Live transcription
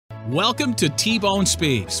Welcome to T-Bone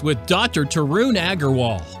Speaks with Dr. Tarun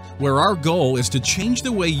Agarwal, where our goal is to change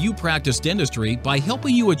the way you practice dentistry by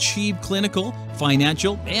helping you achieve clinical,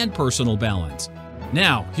 financial, and personal balance.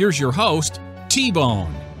 Now, here's your host,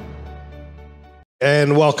 T-Bone.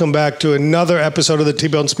 And welcome back to another episode of the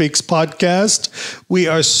T-Bone Speaks podcast. We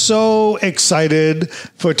are so excited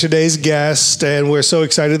for today's guest, and we're so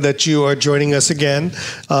excited that you are joining us again.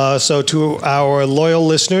 So to our loyal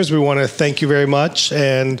listeners, we want to thank you very much.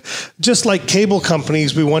 And just like cable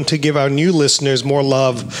companies, we want to give our new listeners more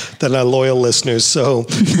love than our loyal listeners. So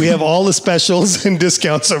we have all the specials and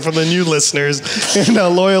discounts are for the new listeners, and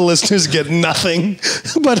our loyal listeners get nothing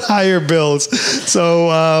but higher bills.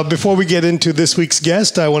 So before we get into this week's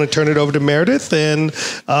guest, I want to turn it over to Meredith, and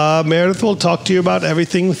Meredith will talk to you about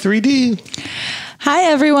everything 3D.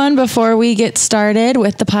 Hi, everyone. Before we get started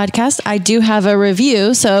with the podcast, I do have a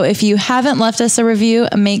review. So if you haven't left us a review,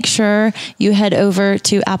 make sure you head over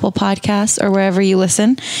to Apple Podcasts or wherever you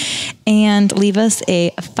listen and leave us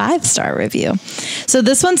a 5-star review. So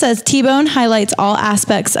this one says, T-Bone highlights all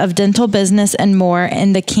aspects of dental business and more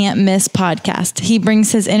in the Can't Miss podcast. He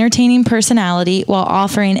brings his entertaining personality while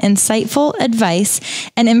offering insightful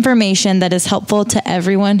advice and information that is helpful to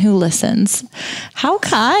everyone who listens. How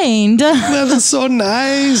kind. That is so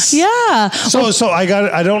nice. Yeah. So I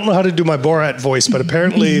don't know how to do my Borat voice, but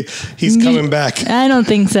apparently he's coming back. I don't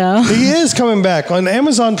think so. He is coming back on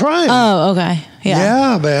Amazon Prime. Oh, okay.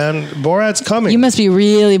 Yeah, man. Borat's coming. You must be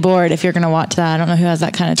really bored if you're going to watch that. I don't know who has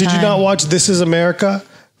that kind of time. Did you not watch This Is America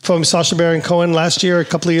from Sacha Baron Cohen last year, a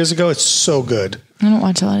couple of years ago? It's so good. I don't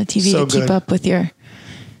watch a lot of TV to keep up with your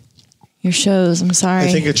shows. I'm sorry.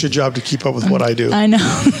 I think it's your job to keep up with what I do. I know,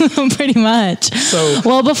 pretty much.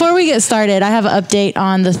 Well, before we get started, I have an update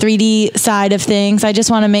on the 3D side of things. I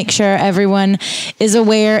just want to make sure everyone is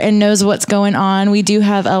aware and knows what's going on. We do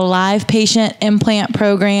have a live patient implant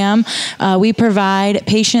program. We provide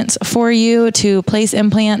patients for you to place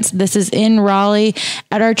implants. This is in Raleigh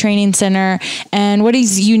at our training center. And what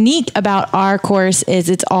is unique about our course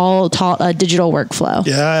is it's all taught a digital workflow.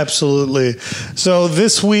 Yeah, absolutely. So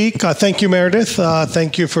this week, thank you, Meredith.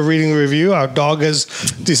 Thank you for reading the review. Our dog has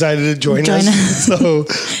decided to join us. So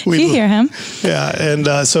you hear him. Yeah.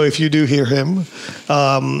 And so if you do hear him,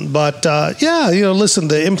 listen,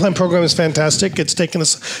 the implant program is fantastic. It's taken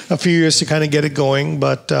us a few years to kind of get it going,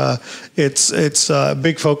 but it's a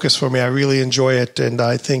big focus for me. I really enjoy it. And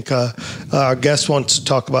I think our guest wants to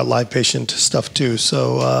talk about live patient stuff too.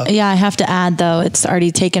 So yeah, I have to add though, it's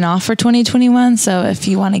already taken off for 2021. So if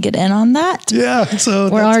you want to get in on that, so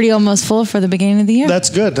we're already almost full for the beginning of the year. That's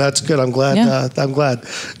good. I'm glad. Yeah. I'm glad.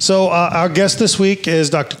 So our guest this week is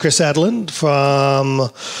Dr. Kris Aadland from...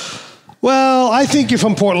 Well, I think you're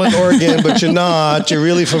from Portland, Oregon, but you're not. You're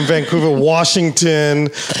really from Vancouver,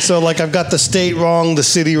 Washington. So, I've got the state wrong, the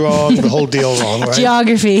city wrong, the whole deal wrong, right?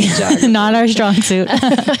 Geography. Not our strong suit.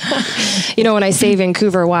 When I say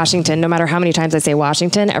Vancouver, Washington, no matter how many times I say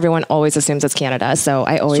Washington, everyone always assumes it's Canada. So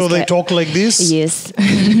I always they talk like this? Yes.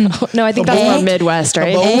 No, I think that's more Midwest,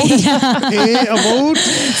 right?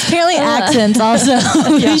 Apparently accents also.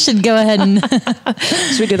 We should go ahead and...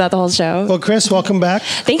 Should we do that the whole show? Well, Kris, welcome back.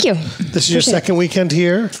 Thank you. This is your second weekend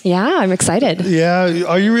here. Yeah, I'm excited. Yeah.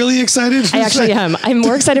 Are you really excited? I actually am. I'm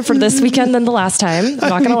more excited for this weekend than the last time. I'm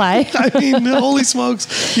not going to lie. Holy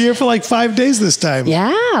smokes. You're here for 5 days this time.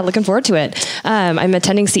 Yeah, looking forward to it. I'm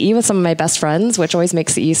attending CE with some of my best friends, which always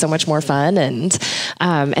makes CE so much more fun. And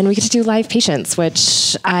we get to do live patients,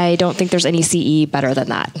 which I don't think there's any CE better than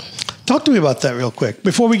that. Talk to me about that real quick.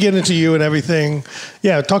 Before we get into you and everything,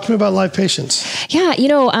 talk to me about live patients. Yeah,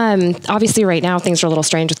 obviously right now things are a little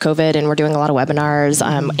strange with COVID and we're doing a lot of webinars.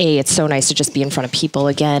 It's so nice to just be in front of people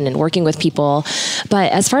again and working with people.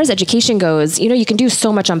 But as far as education goes, you can do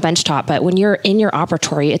so much on benchtop, but when you're in your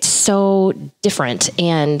operatory, it's so different.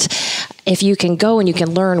 And if you can go and you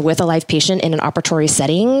can learn with a live patient in an operatory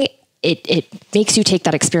setting, it makes you take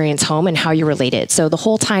that experience home and how you relate it. So the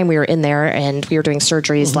whole time we were in there and we were doing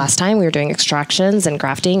surgeries last time, we were doing extractions and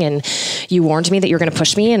grafting, and you warned me that you were going to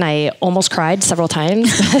push me, and I almost cried several times,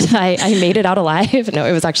 but I made it out alive. No,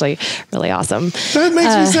 it was actually really awesome. That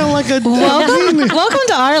makes me sound like a... Welcome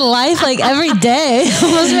to our life, every day,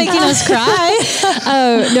 almost making us cry.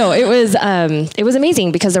 No, it was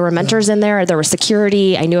amazing because there were mentors in there. There was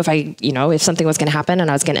security. I knew if something was going to happen and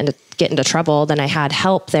I was going to get into trouble, then I had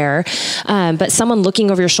help there. But someone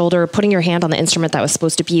looking over your shoulder, putting your hand on the instrument that was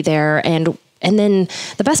supposed to be there, and And then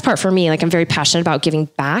the best part for me, like I'm very passionate about giving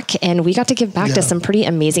back, and we got to give back to some pretty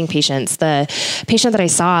amazing patients. The patient that I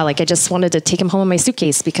saw, like I just wanted to take him home in my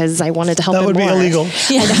suitcase because I wanted to help him more. That would be illegal.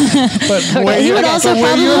 Yeah. But Okay. You would also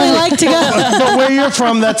probably like to go. But where you're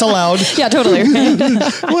from, that's allowed. Yeah, totally.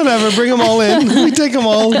 Whatever, bring them all in. We take them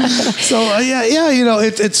all. So you know,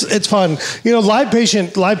 it's fun. You know, live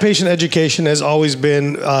patient education has always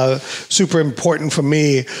been super important for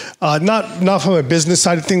me. Not from a business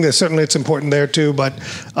side of things. Certainly, it's important there too. But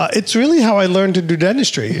it's really how I learned to do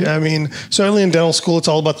dentistry. I mean, certainly in dental school, it's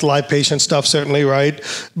all about the live patient stuff. Certainly, right.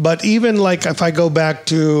 But even like if I go back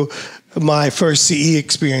to my first CE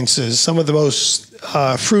experiences, some of the most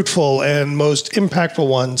fruitful and most impactful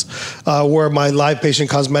ones were my live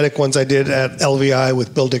patient cosmetic ones I did at LVI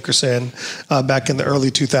with Bill Dickerson back in the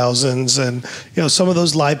early 2000s. And, you know, some of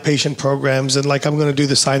those live patient programs, and like I'm going to do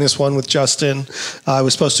the sinus one with Justin. I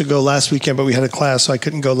was supposed to go last weekend, but we had a class, so I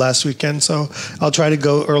couldn't go last weekend. So I'll try to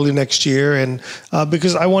go early next year, and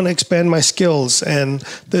because I want to expand my skills. And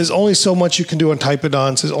there's only so much you can do on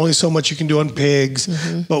typodonts. There's only so much you can do on pigs.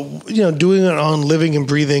 But, you know, doing it on living and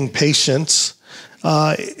breathing patients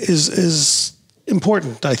is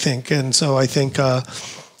important, I think. And so I think,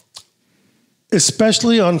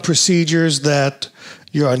 especially on procedures that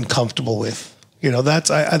you're uncomfortable with, you know, that's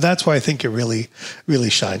why I think it really, really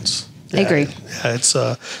shines. I agree. Yeah, it's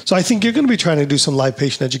so I think you're going to be trying to do some live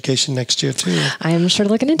patient education next year too. I'm sure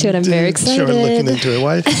looking into it. I'm very excited. Sure, looking into it.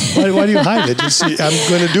 Why do you hide it? Just, I'm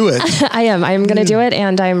going to do it. I am going to do it,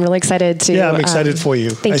 and I'm really excited to. Yeah, I'm excited for you.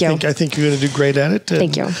 Thank you. I think you're going to do great at it.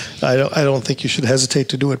 Thank you. I don't think you should hesitate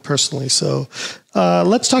to do it personally. So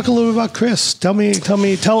let's talk a little bit about Kris.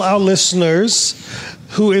 Tell our listeners,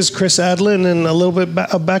 who is Kris Aadland, and a little bit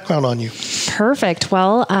of background on you. Perfect.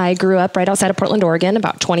 Well, I grew up right outside of Portland, Oregon,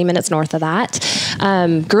 about 20 minutes north of that.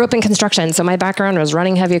 Grew up in construction, so my background was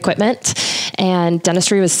running heavy equipment, and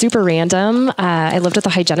dentistry was super random. I lived with a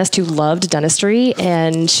hygienist who loved dentistry,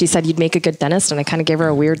 and she said, "You'd make a good dentist," and I kind of gave her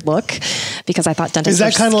a weird look because I thought dentists were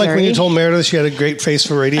Is that kind of like when you told Meredith she had a great face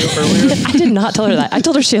for radio earlier? I did not tell her that. I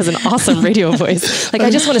told her she has an awesome radio voice. Like, I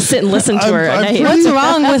just want to sit and listen to her at night. What's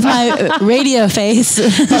wrong with my radio face?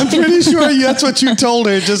 I'm pretty sure that's what you told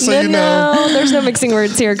her, just so you know. No, there's no mixing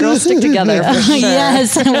words here. Girls stick together. For sure.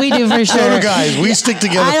 Yes, we do for sure. So guys, we stick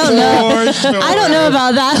together. I don't know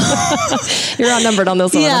about that. You're outnumbered on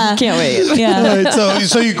this one. Yeah. Can't wait. Yeah. Right,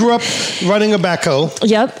 so you grew up running a backhoe.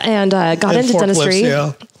 Yep, and got into dentistry.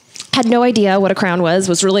 Yeah. Had no idea what a crown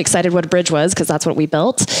was really excited what a bridge was because that's what we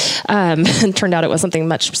built. And turned out it was something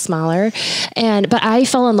much smaller. But I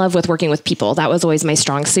fell in love with working with people. That was always my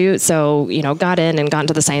strong suit. So, you know, got in and got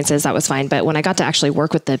into the sciences, that was fine. But when I got to actually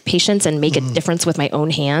work with the patients and make a difference with my own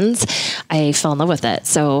hands, I fell in love with it.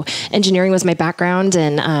 So engineering was my background.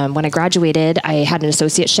 And when I graduated, I had an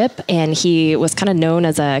associateship, and he was kind of known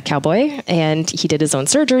as a cowboy, and he did his own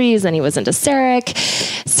surgeries, and he was into CEREC.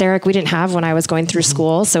 CEREC we didn't have when I was going through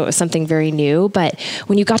school. So it was something very new, but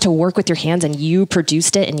when you got to work with your hands and you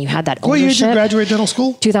produced it and you had that ownership. What year did you graduate dental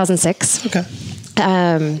school? 2006. Okay.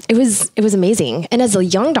 It was amazing. And as a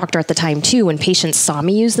young doctor at the time too, when patients saw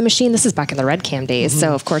me use the machine, this is back in the red cam days.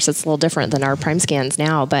 So of course it's a little different than our prime scans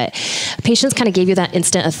now, but patients kind of gave you that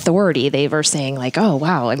instant authority. They were saying like, oh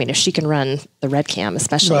wow, I mean, if she can run the red cam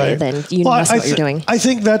especially, then you must know what you're doing. I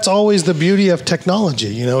think that's always the beauty of technology.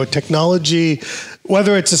 You know, technology,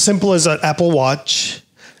 whether it's as simple as an Apple Watch,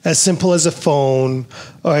 as simple as a phone,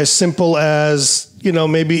 or as simple as, you know,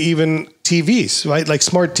 maybe even TVs, right? Like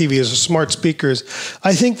smart TVs or smart speakers.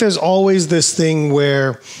 I think there's always this thing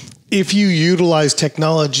where if you utilize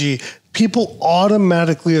technology, people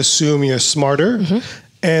automatically assume you're smarter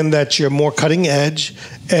and that you're more cutting edge,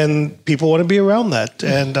 and people want to be around that.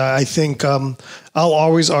 And I think I'll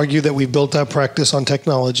always argue that we built our practice on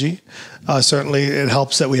technology. Certainly it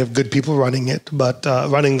helps that we have good people running it, but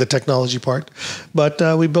running the technology part. But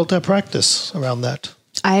we built our practice around that.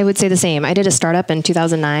 I would say the same. I did a startup in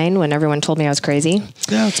 2009 when everyone told me I was crazy.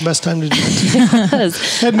 Yeah, it's the best time to do it.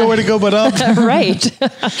 Had nowhere to go but up. Right.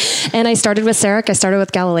 And I started with CEREC. I started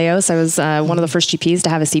with Galileo. So I was one of the first GPs to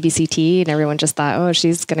have a CBCT, and everyone just thought, oh,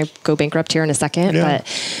 she's going to go bankrupt here in a second. Yeah.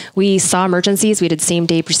 But we saw emergencies. We did same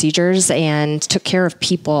day procedures and took care of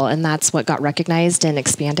people. And that's what got recognized and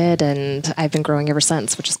expanded. And I've been growing ever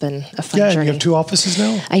since, which has been a fun journey. You have 2 offices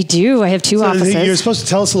now? I do. I have 2 offices. You're supposed to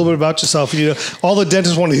tell us a little bit about yourself. You know, all the dentists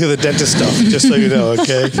dentists want to hear the dentist stuff, just so you know,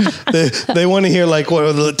 okay? They want to hear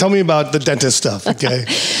tell me about the dentist stuff, okay?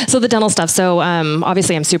 So the dental stuff. So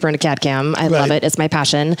obviously I'm super into CAD/CAM. I love it. It's my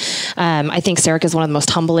passion. I think CEREC is one of the most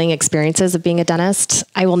humbling experiences of being a dentist.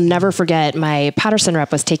 I will never forget my Patterson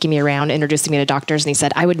rep was taking me around, introducing me to doctors, and he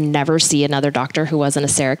said, I would never see another doctor who wasn't a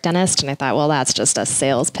CEREC dentist. And I thought, well, that's just a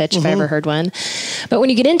sales pitch if I ever heard one. But when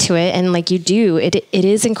you get into it and like you do, it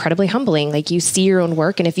is incredibly humbling. Like you see your own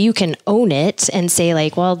work, and if you can own it and say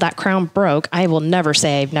like, well, that crown broke, I will never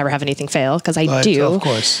say I've never have anything fail, because I do. Of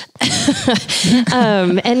course.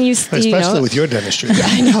 And especially with your dentistry. Yeah,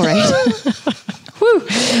 I know, right? Woo.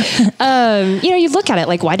 You look at it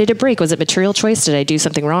like, why did it break? Was it material choice? Did I do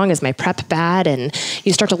something wrong? Is my prep bad? And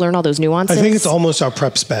you start to learn all those nuances. I think it's almost our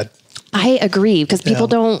prep's bad. I agree, because people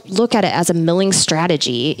don't look at it as a milling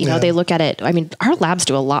strategy. You know, they look at it. I mean, our labs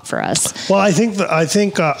do a lot for us. Well, I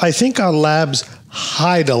think our labs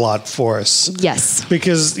hide a lot for us. Yes.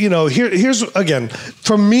 Because, here's again,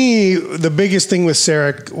 for me, the biggest thing with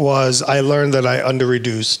CEREC was I learned that I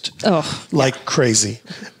under-reduced like crazy.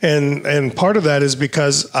 And part of that is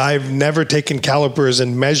because I've never taken calipers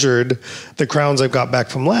and measured the crowns I've got back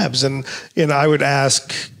from labs. And I would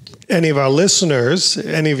ask any of our listeners,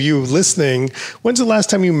 any of you listening, when's the last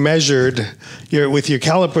time you measured with your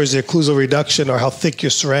calipers, your occlusal reduction, or how thick your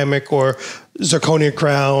ceramic or zirconia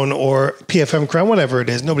crown or PFM crown, whatever it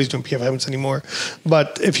is? Nobody's doing PFMs anymore.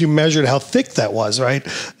 But if you measured how thick that was, right?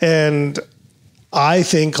 And I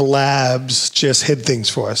think labs just hid things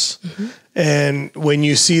for us. Mm-hmm. And when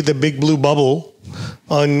you see the big blue bubble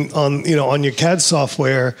on your CAD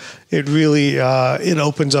software, it really it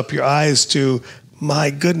opens up your eyes to,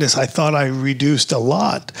 my goodness, I thought I reduced a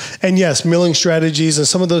lot. And yes, milling strategies and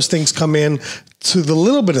some of those things come in to the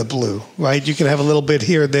little bit of blue, right? You can have a little bit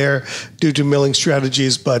here or there due to milling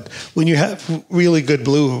strategies, but when you have really good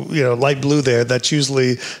blue, light blue there, that's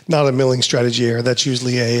usually not a milling strategy error. That's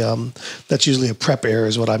usually a prep error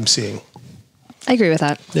is what I'm seeing. I agree with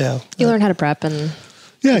that. Yeah. You learn how to prep and...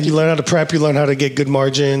 Yeah, you learn how to prep, you learn how to get good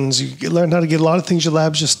margins, you learn how to get a lot of things your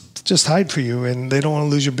labs just hide for you, and they don't want to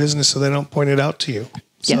lose your business, so they don't point it out to you.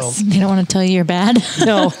 Yes. They don't want to tell you you're bad.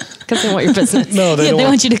 No, because they want your business. No, they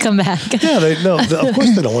want you to come back. Yeah, of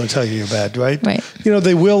course they don't want to tell you you're bad, right? Right.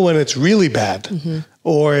 They will when it's really bad,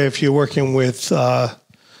 or if you're working with certain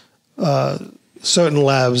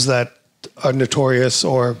labs that are notorious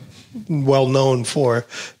or well known for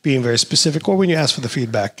being very specific, or when you ask for the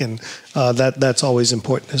feedback, and that's always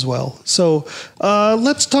important as well. So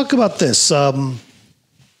let's talk about this. I'm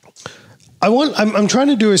trying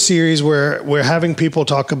to do a series where we're having people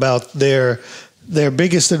talk about their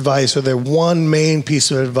biggest advice, or their one main piece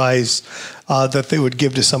of advice that they would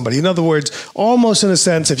give to somebody. In other words, almost in a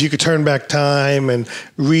sense, if you could turn back time and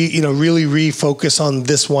really refocus on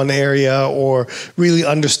this one area, or really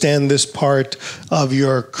understand this part of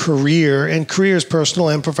your career, and career is personal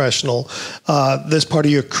and professional, this part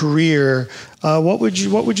of your career, what would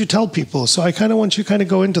you tell people? So I kind of want you to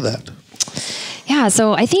go into that. Yeah,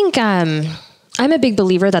 so I think I'm a big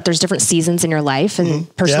believer that there's different seasons in your life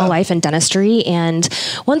and personal life and dentistry. And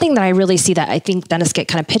one thing that I really see that I think dentists get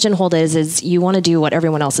kind of pigeonholed is you want to do what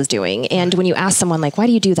everyone else is doing. And when you ask someone like, why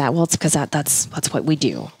do you do that? Well, it's because that's what we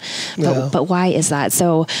do. But why is that?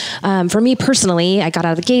 So for me personally, I got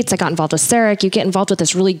out of the gates, I got involved with CEREC. You get involved with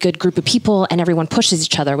this really good group of people and everyone pushes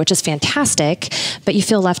each other, which is fantastic, but you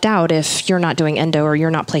feel left out if you're not doing endo or you're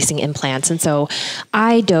not placing implants. And so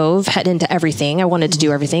I dove head into everything. I wanted to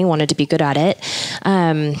do everything, wanted to be good at it.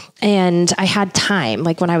 And I had time.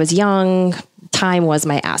 Like when I was young, time was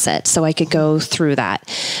my asset, so I could go through that.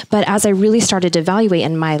 But as I really started to evaluate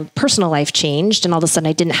and my personal life changed, and all of a sudden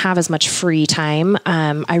I didn't have as much free time,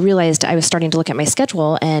 I realized I was starting to look at my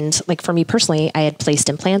schedule. And like for me personally, I had placed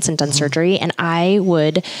implants and done surgery, and I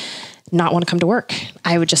would not want to come to work.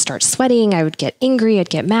 I would just start sweating. I would get angry. I'd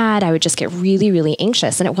get mad. I would just get really, really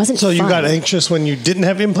anxious. And it wasn't fun. You got anxious when you didn't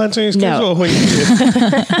have implants on your schedule? No. Or when you did?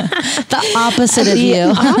 The opposite of you.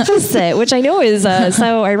 Opposite, which I know is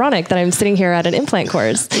so ironic that I'm sitting here at an implant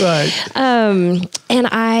course. Right. And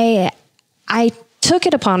I took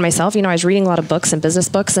it upon myself. I was reading a lot of books and business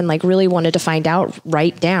books and like really wanted to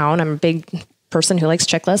write down. I'm a big person who likes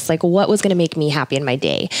checklists, like what was going to make me happy in my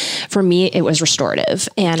day. For me, it was restorative.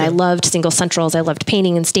 And I loved single centrals. I loved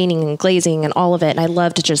painting and staining and glazing and all of it. And I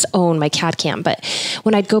loved to just own my CAD/CAM. But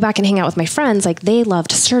when I'd go back and hang out with my friends, like they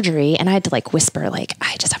loved surgery. And I had to like whisper, like,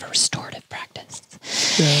 I just have a restorative practice.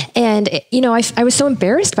 Yeah. And, I was so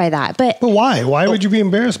embarrassed by that. But why? Why would you be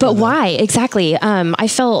embarrassed by that? But why? Exactly. I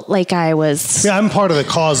felt like I was... Yeah, I'm part of the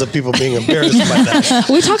cause of people being embarrassed by that.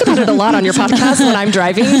 We talk about it a lot on your podcast when I'm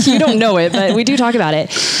driving. You don't know it, but we do talk about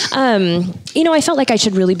it. I felt like I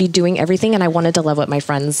should really be doing everything, and I wanted to love what my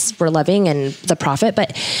friends were loving and the profit.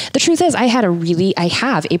 But the truth is I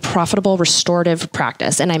have a profitable restorative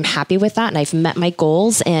practice, and I'm happy with that. And I've met my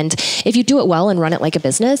goals. And if you do it well and run it like a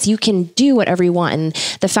business, you can do whatever you want. And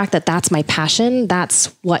the fact that that's my passion, that's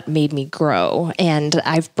what made me grow. And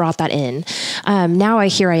I've brought that in. Now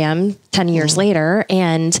here I am 10 years later,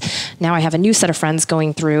 and now I have a new set of friends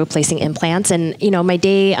going through placing implants. And,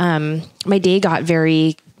 my day got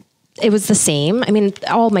it was the same. I mean,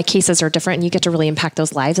 all my cases are different, and you get to really impact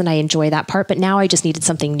those lives, and I enjoy that part. But now I just needed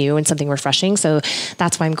something new and something refreshing. So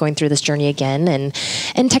that's why I'm going through this journey again.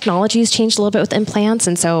 And technology has changed a little bit with implants.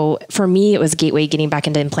 And so for me, it was a gateway getting back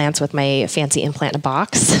into implants with my fancy implant in a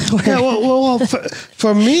box.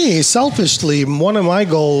 For me, selfishly, one of my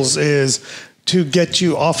goals is to get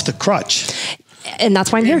you off the crutch. And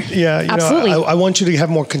that's why I'm here. Yeah, absolutely. I want you to have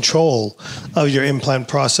more control of your implant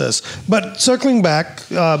process. But circling back,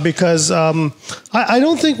 because I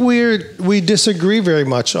don't think we disagree very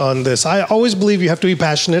much on this. I always believe you have to be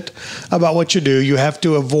passionate about what you do. You have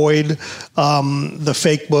to avoid the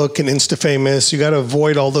fake book and Insta famous. You got to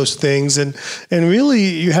avoid all those things, and really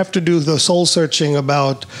you have to do the soul searching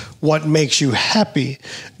about what makes you happy.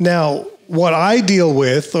 Now, what I deal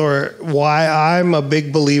with, or why I'm a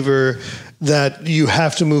big believer that you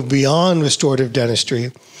have to move beyond restorative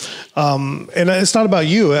dentistry. And it's not about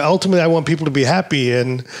you. Ultimately, I want people to be happy.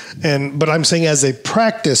 But I'm saying as a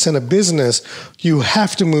practice and a business, you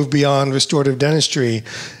have to move beyond restorative dentistry.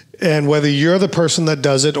 And whether you're the person that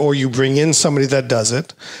does it or you bring in somebody that does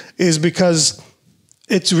it, is because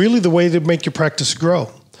it's really the way to make your practice grow.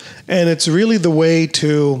 And it's really the way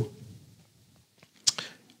to,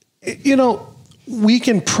 we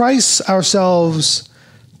can price ourselves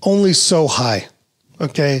only so high.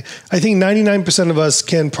 Okay. I think 99% of us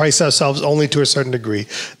can price ourselves only to a certain degree.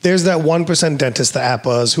 There's that 1% dentist, the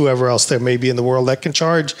APAs, whoever else there may be in the world that can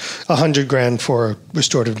charge $100,000 for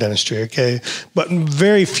restorative dentistry. Okay. But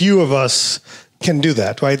very few of us can do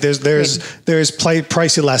that, right? There's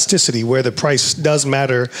price elasticity where the price does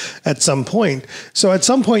matter at some point. So at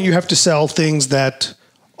some point you have to sell things that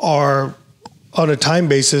are on a time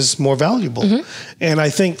basis more valuable. Mm-hmm. And I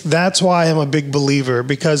think that's why I'm a big believer,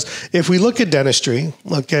 because if we look at dentistry,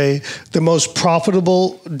 okay, the most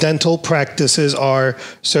profitable dental practices are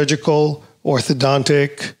surgical,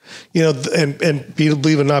 orthodontic, and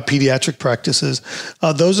believe it or not, pediatric practices.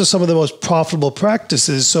 Those are some of the most profitable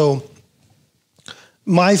practices. So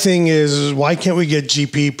my thing is, why can't we get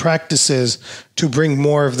GP practices to bring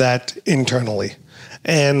more of that internally?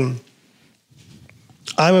 And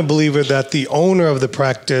I'm a believer that the owner of the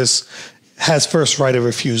practice has first right of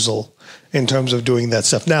refusal in terms of doing that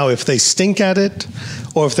stuff. Now, if they stink at it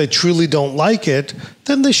or if they truly don't like it,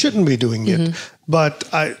 then they shouldn't be doing it. Mm-hmm. But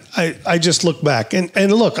I just look back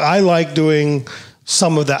and look, I like doing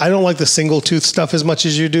some of that. I don't like the single tooth stuff as much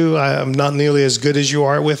as you do. I'm not nearly as good as you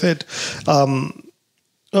are with it.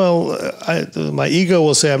 My ego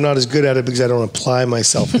will say I'm not as good at it because I don't apply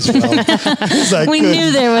myself as well. We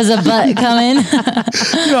knew there was a but coming.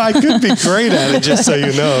 I could be great at it, just so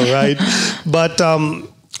you know, right? But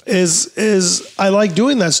I like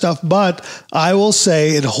doing that stuff, but I will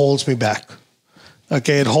say it holds me back.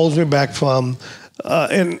 Okay, it holds me back from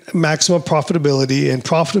maximum profitability, and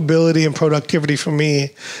profitability and productivity for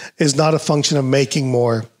me is not a function of making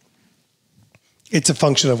more. It's a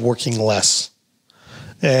function of working less.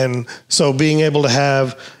 And so being able to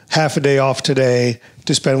have half a day off today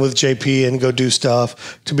to spend with JP and go do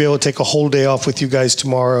stuff, to be able to take a whole day off with you guys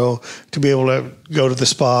tomorrow, to be able to go to the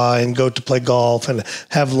spa and go to play golf and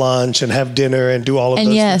have lunch and have dinner and do all of those things.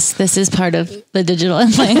 And yes, this is part of the digital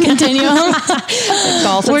implant continuum.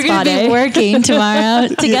 Golf and We're going to be working tomorrow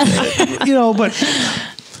together. But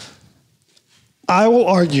I will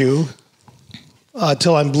argue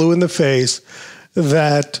till I'm blue in the face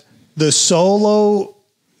that the solo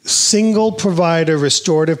single provider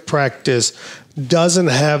restorative practice doesn't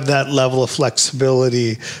have that level of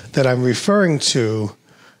flexibility that I'm referring to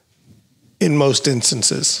in most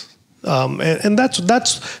instances. And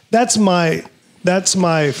that's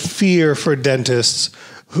my fear for dentists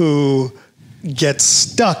who get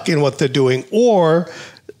stuck in what they're doing. Or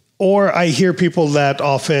I hear people that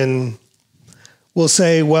often will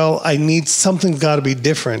say, well, I need something's got to be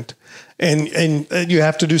different. And you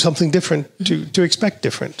have to do something different to expect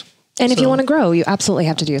different. And if you want to grow, you absolutely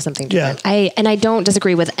have to do something different. Yeah. I don't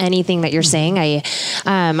disagree with anything that you're saying. I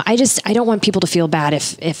don't want people to feel bad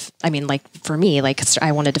if for me,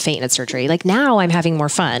 I wanted to faint at surgery. Like now I'm having more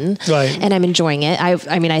fun, right, and I'm enjoying it. I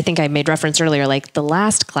think I made reference earlier, like the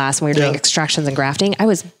last class when we were doing extractions and grafting, I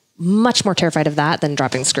was much more terrified of that than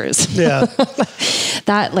dropping screws. Yeah.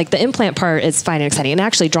 That, like, the implant part is fine and exciting. And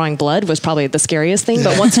actually drawing blood was probably the scariest thing.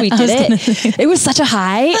 But once we did it was such a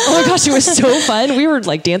high. Oh my gosh, it was so fun. We were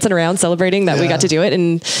like dancing around celebrating that we got to do it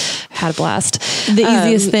and had a blast. The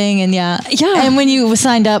easiest thing. And yeah. And when you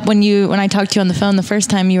signed up, when I talked to you on the phone the first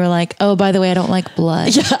time, you were like, oh, by the way, I don't like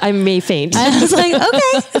blood. Yeah, I may faint. I was like,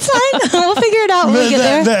 okay, it's fine. We'll figure it out when we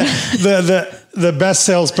get there. The best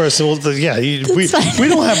salesperson will, we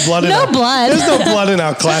don't have blood in our blood. There's no blood in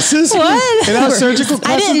our classes. What? In our surgical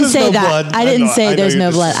classes, I didn't say no that. blood. I didn't say there's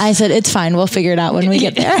no blood. I said, it's fine. We'll figure it out when we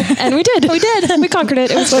get there. And we did. We did. We conquered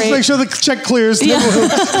it. It was Let's great. make sure the check clears.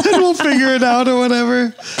 Then we'll figure it out or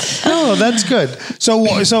whatever. Oh, that's good. So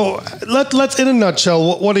let's in a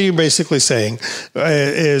nutshell, what are you basically saying?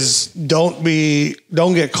 Is don't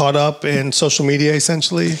get caught up in social media,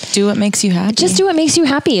 essentially. Do what makes you happy. Just do what makes you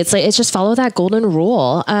happy. It's just follow that golden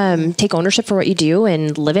rule. Take ownership for what you do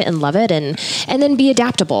and live it and love it, and then be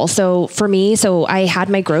adaptable. So for me, I had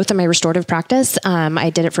my growth in my restorative practice.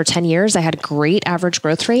 I did it for 10 years. I had a great average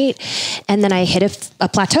growth rate, and then I hit a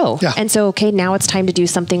plateau. Yeah. And so, okay, now it's time to do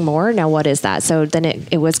something more. Now what is that? So then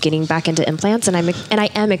it was getting back into implants, and I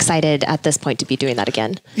am excited at this point to be doing that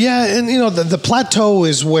again. Yeah, and the plateau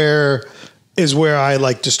is where I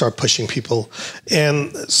like to start pushing people.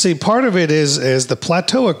 And see, part of it is the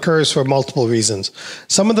plateau occurs for multiple reasons.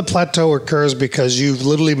 Some of the plateau occurs because you've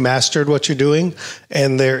literally mastered what you're doing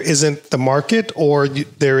and there isn't the market, or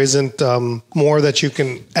there isn't more that you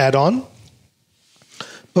can add on.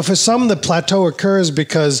 But for some, the plateau occurs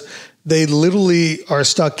because they literally are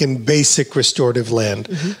stuck in basic restorative land.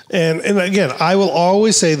 Mm-hmm. And again, I will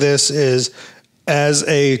always say this is, as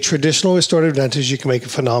a traditional restorative dentist, you can make a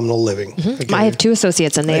phenomenal living. Mm-hmm. Okay? I have 2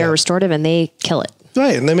 associates, and they are restorative, and they kill it.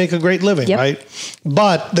 Right, and they make a great living, right?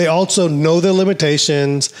 But they also know their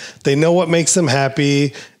limitations. They know what makes them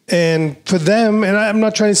happy. And for them, and I'm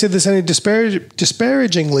not trying to say this any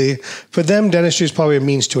disparagingly, for them, dentistry is probably a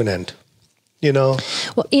means to an end.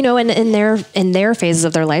 Well, and in their phases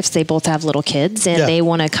of their lives, they both have little kids, and they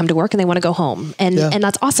want to come to work and they want to go home, and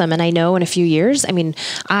that's awesome. And I know in a few years,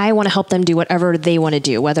 I want to help them do whatever they want to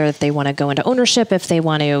do, whether if they want to go into ownership, if they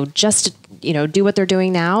want to just do what they're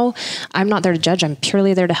doing now. I'm not there to judge. I'm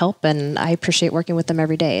purely there to help, and I appreciate working with them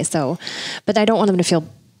every day. So, but I don't want them to feel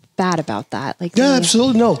bad about that.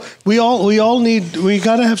 Absolutely. No, we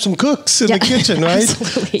got to have some cooks in the kitchen, right?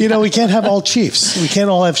 Absolutely, we can't have all chiefs. We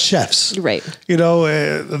can't all have chefs. Right.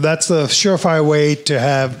 That's the surefire way to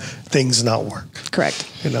have things not work. Correct.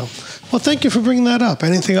 Well, thank you for bringing that up.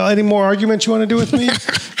 Any more arguments you want to do with me?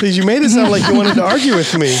 Because you made it sound like you wanted to argue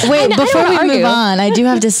with me. Wait, before we move on, I do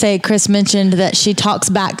have to say, Kris mentioned that she talks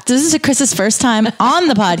back. This is Kris's first time on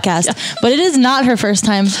the podcast, but it is not her first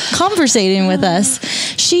time conversating with us.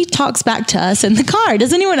 She talks back to us in the car.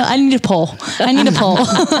 Does anyone know? I need a poll.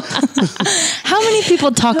 How many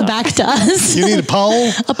people talk back to us? You need a poll?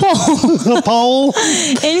 A poll. A poll?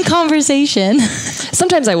 In conversation.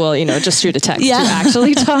 Sometimes I will, just shoot a text to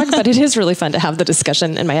actually talk, but it is really fun to have the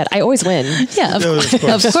discussion in my head. I always win. Yeah, of course.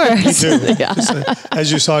 Me too. Yeah.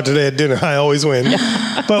 As you saw today at dinner, I always win.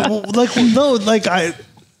 Yeah. But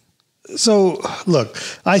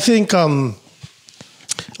I think one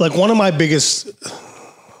of my biggest,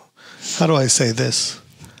 how do I say this?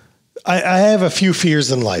 I have a few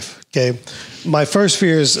fears in life. Okay. My first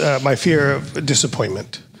fear is my fear of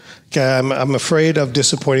disappointment. Okay. I'm afraid of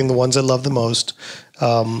disappointing the ones I love the most.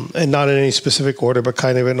 And not in any specific order, but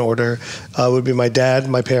kind of in order, would be my dad,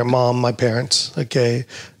 my mom, my parents, okay,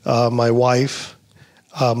 my wife,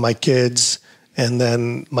 my kids, and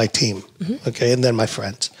then my team, okay, and then my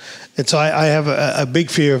friends. And so I have a big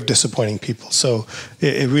fear of disappointing people. So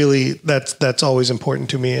it really, that's always important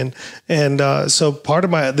to me. And so part of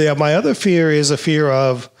my other fear is a fear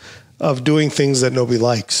of doing things that nobody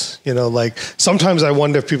likes. Sometimes I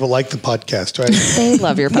wonder if people like the podcast, right? They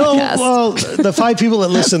love your podcast. No, well, the 5 people that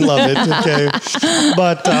listen love it, okay?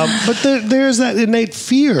 But there's that innate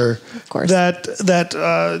fear, of course, that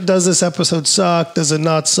does this episode suck? Does it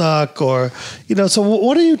not suck? Or, so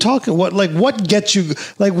what are you talking? What gets you,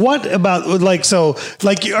 what about,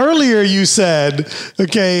 earlier you said,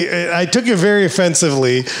 okay, I took it very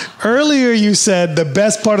offensively. Earlier you said the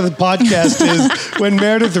best part of the podcast is when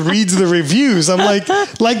Meredith reads the reviews. I'm like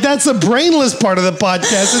that's a brainless part of the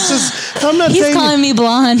podcast. It's just, I'm not He's saying. He's calling me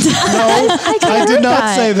blonde. No, I did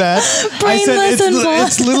not say that. Brainless I said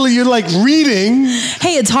it's literally, you're reading.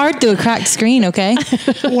 Hey, it's hard through a cracked screen, okay?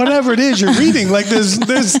 Whatever it is, you're reading. There's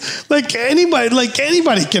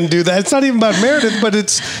anybody can do that. It's not even about Meredith, but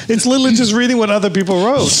it's literally just reading what other people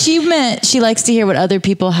wrote. She meant she likes to hear what other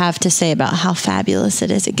people have to say about how fabulous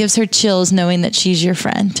it is. It gives her chills knowing that she's your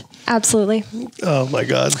friend. Absolutely. Oh my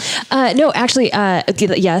God. No, actually,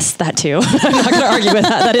 yes, that too. I'm not going to argue with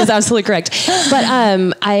that. That is absolutely correct. But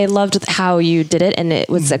I loved how you did it, and it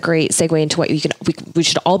was a great segue into what we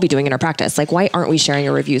should all be doing in our practice. Like, why aren't we sharing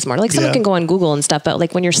our reviews more? Like, someone can go on Google and stuff, but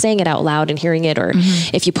like when you're saying it out loud and hearing it, or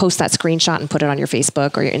if you post that screenshot and put it on your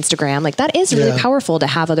Facebook or your Instagram, like that is really powerful to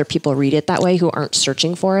have other people read it that way who aren't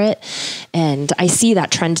searching for it. And I see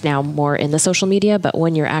that trend now more in the social media, but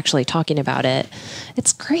when you're actually talking about it,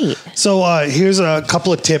 it's great. So here's a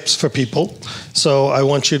couple of tips for people. So I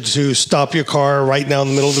want you to stop your car right now in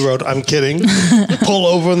the middle of the road. I'm kidding. Pull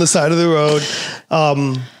over on the side of the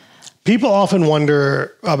road. People often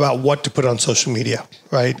wonder about what to put on social media,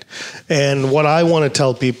 right? And what I want to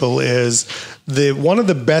tell people is one of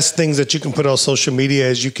the best things that you can put on social media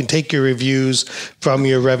is you can take your reviews from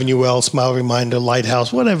your Revenue Well, Smile Reminder,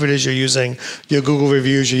 Lighthouse, whatever it is you're using, your Google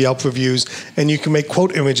reviews, your Yelp reviews, and you can make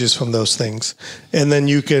quote images from those things. And then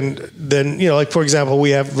you can, like for example,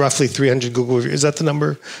 we have roughly 300 Google reviews. Is that the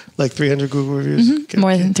number? Like 300 Google reviews?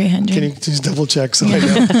 More than 300. Can you just double check so I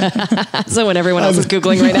know? So when everyone else is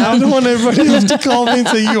Googling right now. I don't want everybody else to call me and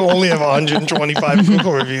say you only have 125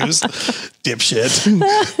 Google reviews. Dipshit.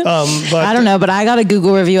 But I don't know, but I got a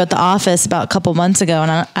Google review at the office about a couple months ago, and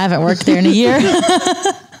I haven't worked there in a year.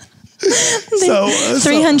 So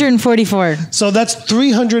 344. So that's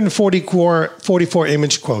 344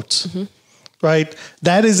 image quotes, right?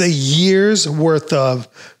 That is a year's worth of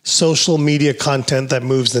social media content that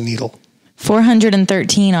moves the needle.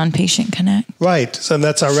 413 on Patient Connect. Right. So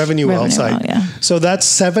that's our Revenue Well site. Yeah. So that's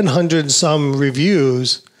 700 some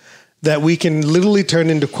reviews that we can literally turn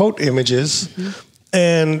into quote images.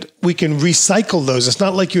 And we can recycle those. It's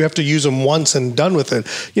not like you have to use them once and done with it.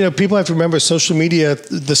 People have to remember social media,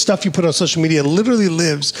 the stuff you put on social media literally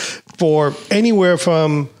lives for anywhere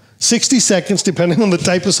from 60 seconds, depending on the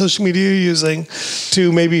type of social media you're using,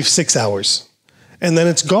 to maybe 6 hours. And then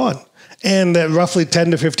it's gone. And that roughly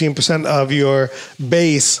 10 to 15% of your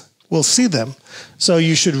base will see them. So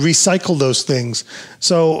you should recycle those things.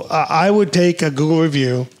 So I would take a Google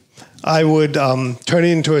review. I would turn it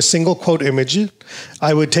into a single quote image.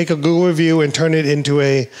 I would take a Google review and turn it into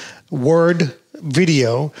a Word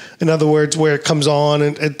video. In other words, where it comes on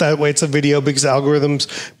and that way it's a video because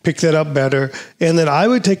algorithms pick that up better. And then I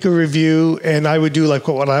would take a review and I would do like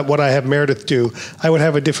what I have Meredith do. I would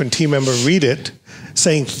have a different team member read it,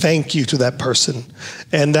 saying thank you to that person.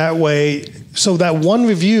 And that way, so that one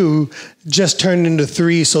review just turned into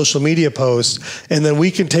 3 social media posts. And then we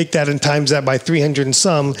can take that and times that by 300 and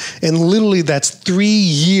some. And literally that's 3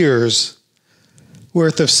 years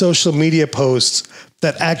worth of social media posts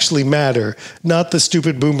that actually matter, not the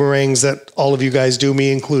stupid boomerangs that all of you guys do,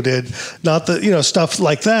 me included, not the, stuff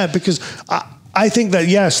like that, because I think that,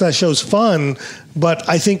 yes, that show's fun, but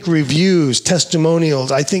I think reviews,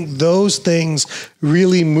 testimonials, I think those things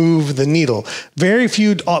really move the needle. Very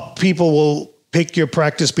few people will pick your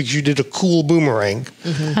practice because you did a cool boomerang.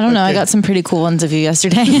 I don't know. I got some pretty cool ones of you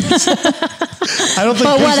yesterday. I don't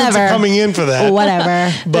think patients are coming in for that.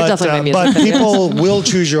 Whatever. But people will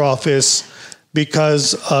choose your office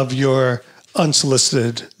because of your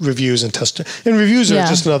unsolicited reviews and and reviews are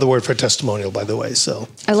just another word for testimonial, by the way. So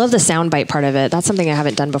I love the soundbite part of it. That's something I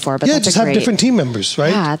haven't done before, but that's just have different team members,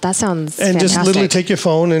 right? Yeah, that sounds and fantastic. Just literally take your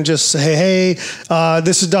phone and just say, hey,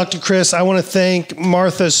 this is Dr. Kris. I want to thank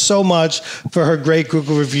Martha so much for her great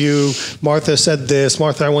Google review. Martha said this.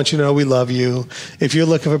 Martha, I want you to know we love you. If you're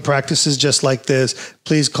looking for practices just like this,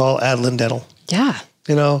 please call Aadland Dental. Yeah.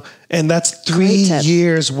 And that's 3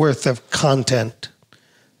 years worth of content.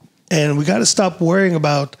 And we got to stop worrying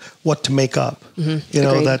about what to make up. Agreed.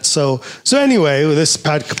 That's so anyway, this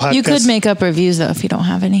podcast. You could make up reviews though if you don't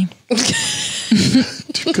have any.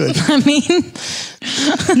 You could. I mean,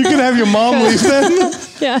 you can have your mom leave them.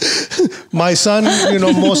 Yeah. My son,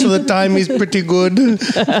 most of the time he's pretty good,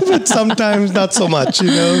 but sometimes not so much,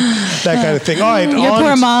 that kind of thing. All right. Your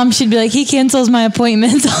poor mom, she'd be like, he cancels my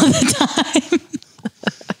appointments all the time.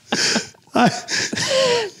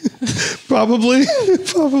 Probably.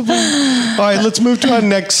 All right, let's move to our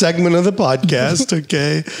next segment of the podcast.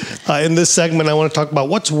 Okay. In this segment, I want to talk about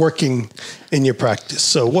what's working in your practice.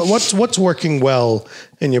 So what's working well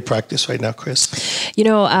in your practice right now, Kris?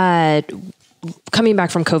 Coming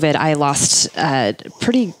back from COVID, I lost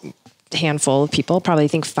pretty handful of people, probably I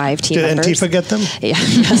think 5 team members. Did Antifa get them? Yeah,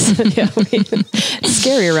 yes. Yeah, it's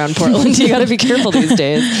scary around Portland. You got to be careful these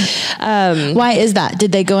days. Why is that?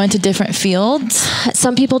 Did they go into different fields?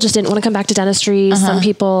 Some people just didn't want to come back to dentistry. Some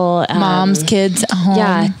people, moms, kids at home.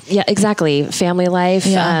 Yeah, exactly. Family life.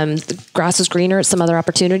 Yeah. The grass was greener at some other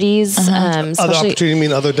opportunities. Other opportunity, you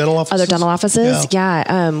mean other dental offices? Other dental offices.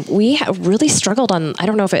 Yeah. We really struggled on, I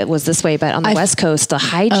don't know if it was this way, but on the West Coast, the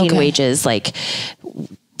hygiene wages, like,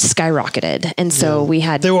 skyrocketed. And so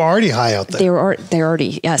they were already high out there. They were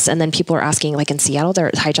already, yes. And then people are asking, like in Seattle, their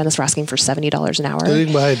hygienists were asking for $70 an hour. They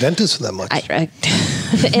didn't buy a dentist for that much.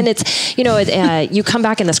 And it's, you come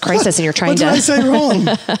back in this crisis and you're trying to. What did I say wrong?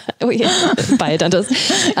 Buy a dentist.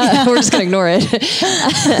 We're just going to ignore it.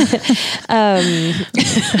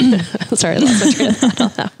 Sorry, I lost my train of thought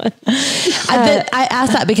on that one. I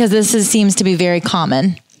asked that because seems to be very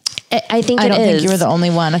common. I think I don't think you were the only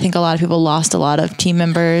one. I think a lot of people lost a lot of team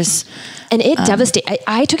members. And it devastated.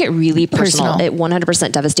 I took it really personal. It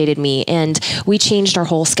 100% devastated me. And we changed our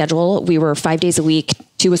whole schedule. We were 5 days a week,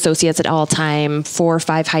 2 associates at all time, 4 or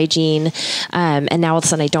 5 hygiene. And now all of a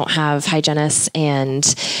sudden I don't have hygienists, and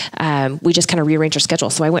we just kind of rearranged our schedule.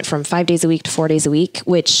 So I went from 5 days a week to 4 days a week,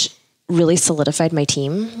 which really solidified my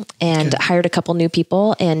team, and hired a couple new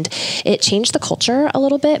people, and it changed the culture a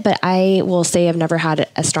little bit, but I will say I've never had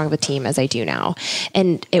as strong of a team as I do now.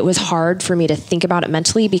 And it was hard for me to think about it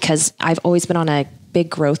mentally because I've always been on a big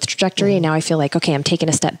growth trajectory. And now I feel like, okay, I'm taking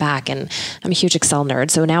a step back, and I'm a huge Excel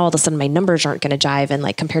nerd. So now all of a sudden my numbers aren't going to jive. And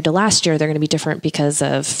like compared to last year, they're going to be different because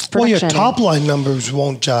of production. Well, your top line numbers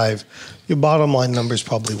won't jive. Your bottom line numbers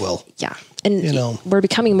probably will. Yeah. And we're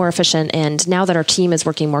becoming more efficient. And now that our team is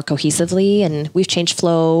working more cohesively, and we've changed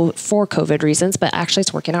flow for COVID reasons, but actually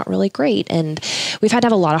it's working out really great. And we've had to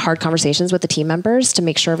have a lot of hard conversations with the team members to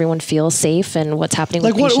make sure everyone feels safe and what's happening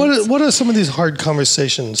with patients. What are some of these hard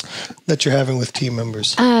conversations that you're having with team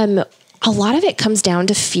members? A lot of it comes down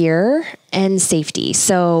to fear and safety.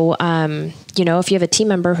 So, if you have a team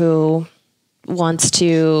member who wants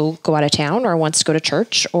to go out of town or wants to go to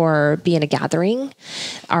church or be in a gathering,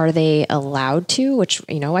 are they allowed to? Which,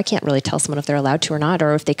 I can't really tell someone if they're allowed to or not,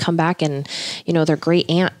 or if they come back and, their great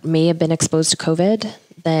aunt may have been exposed to COVID,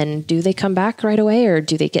 then do they come back right away, or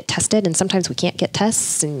do they get tested? And sometimes we can't get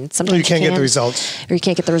tests, and sometimes you can't get the results. Or you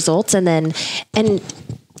can't get the results. And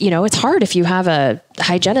it's hard if you have a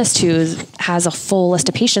hygienist who has a full list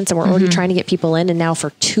of patients, and we're already trying to get people in, and now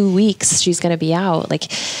for 2 weeks she's going to be out.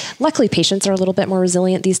 Like, luckily patients are a little bit more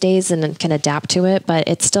resilient these days and can adapt to it, but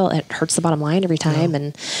it hurts the bottom line every time.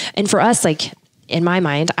 Yeah. And for us, like in my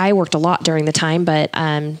mind, I worked a lot during the time, but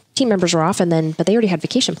team members were off, but they already had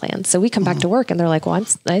vacation plans. So we come back to work and they're like, well,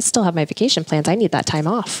 I still have my vacation plans. I need that time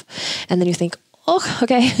off. And then you think, oh,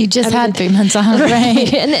 okay. You just had 3 months off,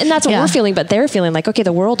 right? And that's what we're feeling, but they're feeling like, okay,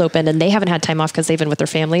 the world opened and they haven't had time off because they've been with their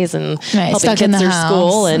families and helping kids through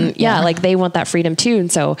school. And like they want that freedom too.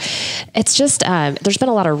 And so it's just, there's been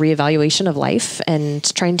a lot of reevaluation of life and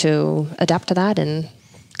trying to adapt to that and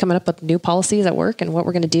coming up with new policies at work and what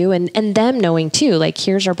we're going to do. And them knowing too, like,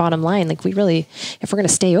 here's our bottom line. Like, we really, if we're going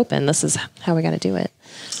to stay open, this is how we got to do it.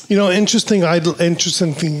 Interesting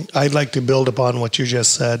thing I'd like to build upon what you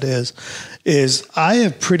just said is I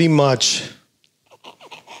have pretty much,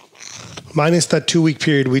 minus that 2-week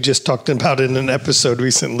period we just talked about in an episode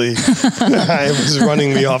recently, I was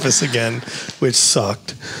running the office again, which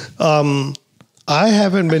sucked. I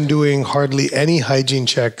haven't been doing hardly any hygiene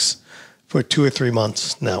checks for 2 or 3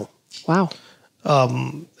 months now. Wow.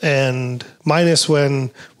 And minus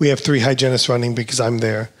when we have 3 hygienists running because I'm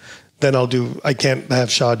there. Then I can't have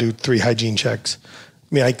Shaw do 3 hygiene checks.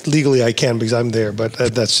 I mean, legally I can because I'm there, but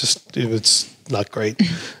that's just, it's not great.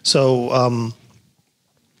 So,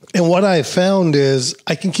 and what I found is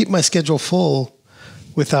I can keep my schedule full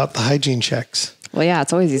without the hygiene checks. Well, yeah,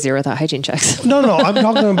 it's always easier without hygiene checks. No, I'm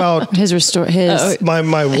talking about my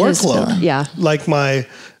workload. Yeah. Like my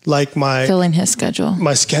filling his schedule.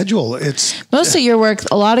 My schedule. It's most of your work.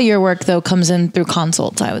 A lot of your work though comes in through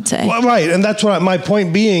consults, I would say. Well, right, and that's what my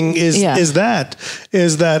point being is that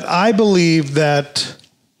I believe that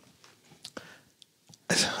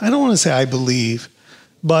I don't want to say I believe,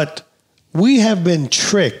 but we have been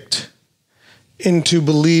tricked into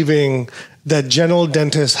believing that general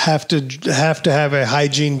dentists have to have a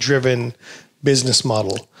hygiene-driven business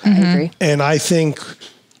model. I agree. And I think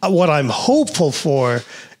what I'm hopeful for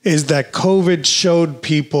is that COVID showed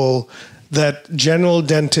people that general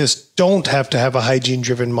dentists don't have to have a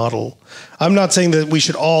hygiene-driven model. I'm not saying that we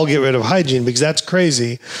should all get rid of hygiene because that's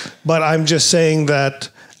crazy, but I'm just saying that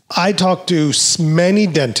I talked to many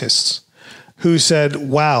dentists who said,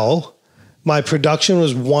 wow, my production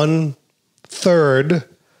was 1/3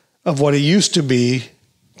 of what it used to be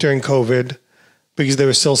during COVID because they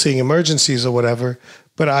were still seeing emergencies or whatever.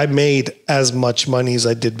 But I made as much money as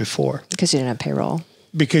I did before. Because you didn't have payroll.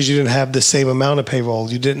 Because you didn't have the same amount of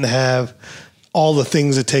payroll. You didn't have all the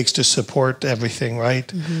things it takes to support everything, right?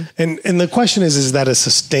 Mm-hmm. And the question is that a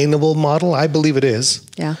sustainable model? I believe it is.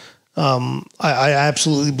 Yeah. I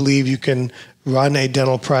absolutely believe you can run a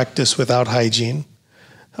dental practice without hygiene.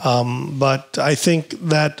 But I think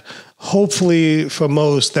that hopefully for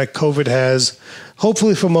most people,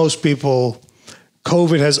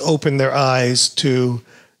 COVID has opened their eyes to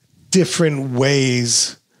different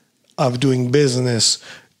ways of doing business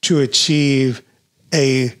to achieve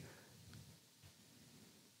a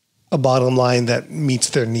bottom line that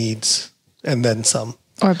meets their needs and then some.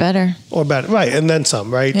 Or better. Right. And then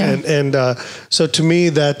some, right? Yeah. And so to me,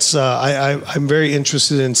 that's, I'm very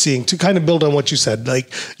interested in seeing, to kind of build on what you said,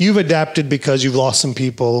 like you've adapted because you've lost some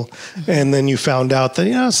people and then you found out that,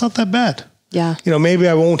 it's not that bad. Yeah. Maybe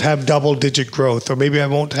I won't have double digit growth or maybe I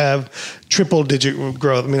won't have triple digit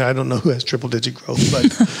growth. I mean, I don't know who has triple digit growth,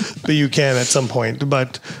 but, but you can at some point,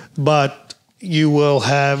 but you will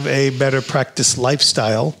have a better practice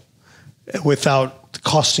lifestyle without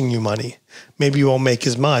costing you money. Maybe you won't make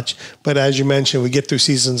as much, but as you mentioned, we get through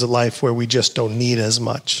seasons of life where we just don't need as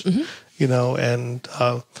much, and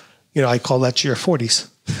I call that your 40s.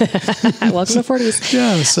 Welcome to 40s.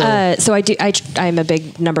 Yeah. So I'm a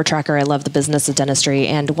big number tracker. I love the business of dentistry.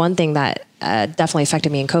 And one thing that definitely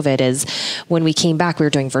affected me in COVID is when we came back, we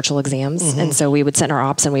were doing virtual exams. Mm-hmm. And so we would sit in our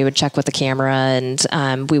ops and we would check with the camera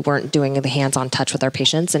and we weren't doing the hands-on touch with our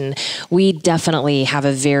patients. And we definitely have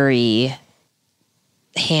a very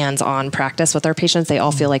hands-on practice with our patients. They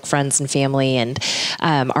all feel like friends and family, and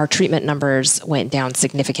our treatment numbers went down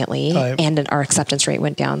significantly, and our acceptance rate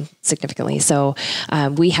went down significantly. So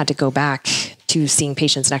we had to go back to seeing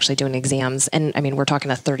patients and actually doing exams. And I mean, we're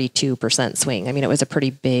talking a 32% swing. I mean, it was a pretty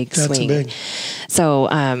big swing. Big. So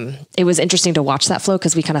it was interesting to watch that flow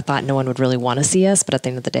because we kind of thought no one would really want to see us. But at the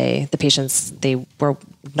end of the day, the patients, they were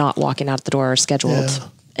not walking out the door scheduled. Yeah.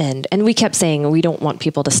 And we kept saying, we don't want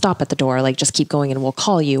people to stop at the door, like just keep going and we'll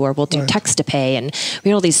call you or we'll do text to pay. And we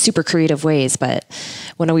had all these super creative ways. But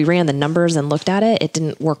when we ran the numbers and looked at it, it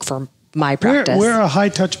didn't work for my practice. We're a high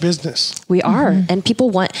touch business. We are. And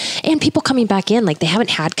people coming back in, like they haven't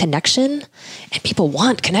had connection and people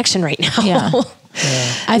want connection right now. Yeah.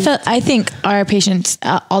 Yeah. I think our patients,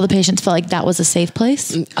 all the patients felt like that was a safe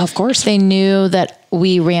place. Of course. They knew that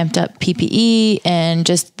we ramped up PPE and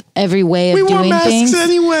just every way of doing things. We wore masks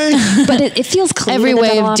anyway. But it feels clean. Every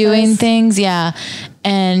way of doing things. Yeah.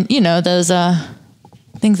 And those,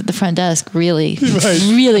 things at the front desk really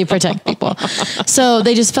protect people. So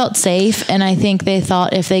they just felt safe. And I think they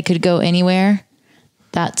thought if they could go anywhere,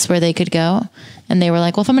 that's where they could go. And they were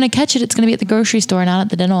like, well, if I'm going to catch it, it's going to be at the grocery store, not at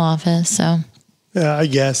the dental office. So. Yeah, I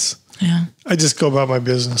guess. Yeah. I just go about my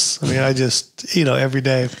business. I mean, I just, every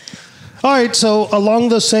day. All right. So along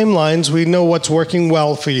those same lines, we know what's working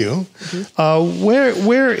well for you. Mm-hmm.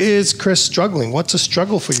 Where is Kris struggling? What's a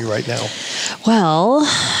struggle for you right now? Well,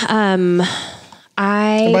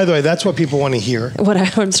 by the way, that's what people want to hear.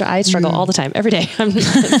 I struggle all the time, every day. I'm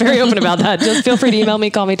very open about that. Just feel free to email me,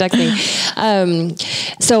 call me, text me.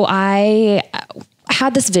 So I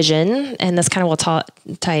had this vision, and this kind of will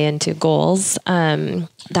tie into goals,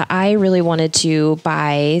 that I really wanted to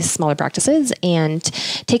buy smaller practices and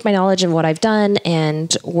take my knowledge and what I've done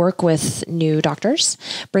and work with new doctors,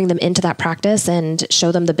 bring them into that practice and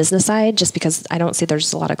show them the business side, just because I don't see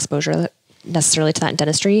there's a lot of exposure necessarily to that in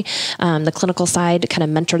dentistry. The clinical side, kind of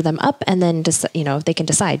mentor them up, and then just, they can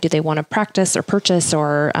decide, do they want to practice or purchase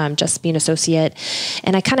or just be an associate?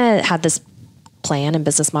 And I kind of had this plan and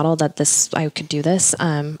business model that I could do this.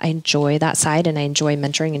 I enjoy that side and I enjoy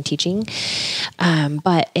mentoring and teaching.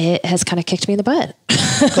 But it has kind of kicked me in the butt.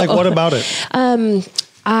 Like, what about it?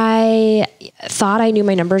 I thought I knew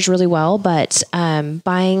my numbers really well, but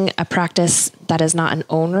buying a practice that is not an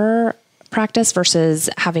owner practice versus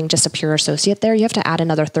having just a pure associate there, you have to add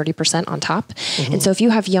another 30% on top. Mm-hmm. And so if you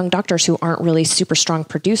have young doctors who aren't really super strong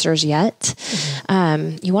producers yet,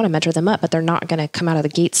 you want to mentor them up, but they're not going to come out of the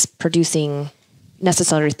gates producing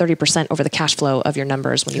necessarily 30% over the cash flow of your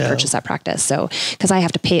numbers when you purchase that practice. So, because I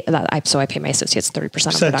have to pay that, so I pay my associates 30%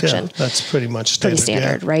 on production. Yeah, that's pretty much standard. Pretty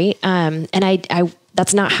standard, right? And I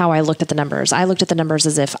that's not how I looked at the numbers. I looked at the numbers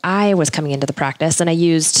as if I was coming into the practice, and I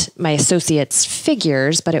used my associates'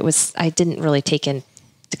 figures, but I didn't really take into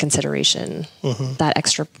consideration that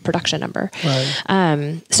extra production number.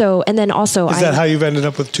 Right. So, and then also, is that how you've ended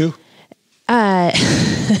up with two? I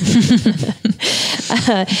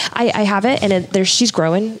have it, and she's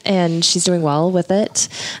growing and she's doing well with it.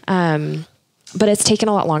 but it's taken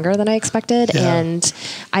a lot longer than I expected. Yeah. And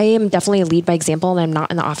I am definitely a lead by example, and I'm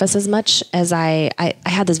not in the office as much as I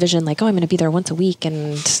had this vision, like, oh, I'm going to be there once a week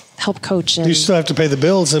and help coach. And You still have to pay the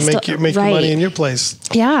bills and make your money in your place.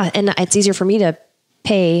 Yeah. And it's easier for me to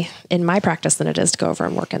pay in my practice than it is to go over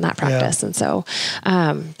and work in that practice. Yeah. And so,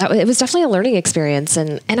 it was definitely a learning experience.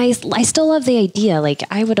 And I still love the idea. Like,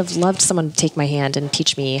 I would have loved someone to take my hand and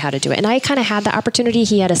teach me how to do it. And I kind of had the opportunity.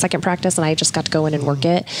 He had a second practice and I just got to go in and work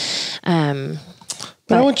it. But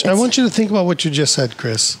I want you to think about what you just said,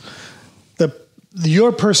 Kris.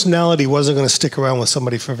 Your personality wasn't going to stick around with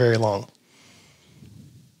somebody for very long.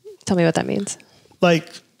 Tell me what that means.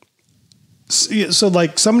 So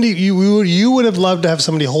like somebody, you would have loved to have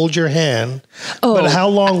somebody hold your hand. Oh, but how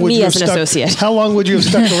long would me you as have an stuck, associate. How long would you have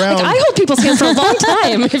stuck around? Like, I hold people's hands for a long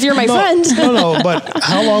time if you're my friend. No, but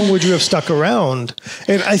how long would you have stuck around?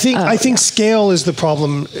 And I think scale is the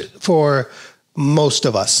problem for most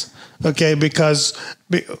of us. Okay, because,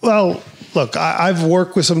 well, look, I've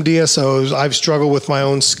worked with some DSOs. I've struggled with my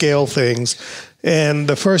own scale things. And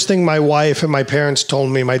the first thing my wife and my parents told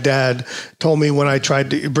me, my dad told me when I tried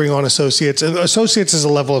to bring on associates, and associates is a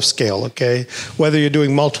level of scale, okay? Whether you're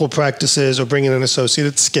doing multiple practices or bringing an associate,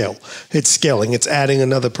 it's scale. It's scaling. It's adding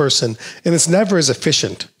another person. And it's never as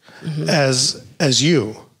efficient as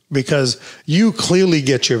you, because you clearly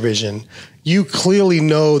get your vision. You clearly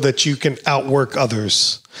know that you can outwork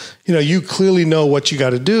others. You know, you clearly know what you got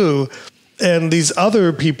to do. And these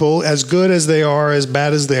other people, as good as they are, as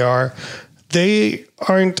bad as they are, they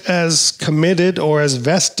aren't as committed or as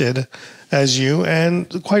vested as you.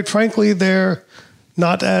 And quite frankly, they're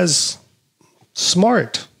not as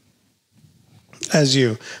smart as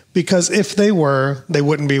you. Because if they were, they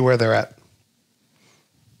wouldn't be where they're at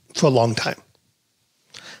for a long time.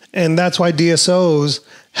 And that's why DSOs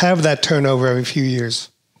have that turnover every few years.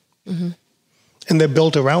 Mm-hmm. And they're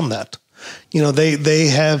built around that. You know, they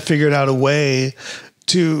have figured out a way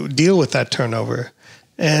to deal with that turnover.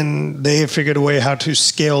 And they have figured a way how to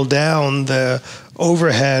scale down the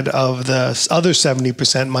overhead of the other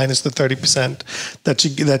 70% minus the 30%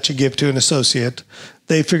 that you give to an associate.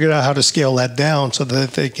 They figured out how to scale that down so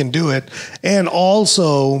that they can do it. And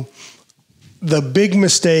also, the big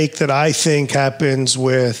mistake that I think happens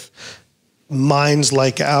with minds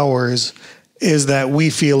like ours is that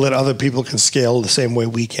we feel that other people can scale the same way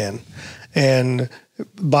we can. And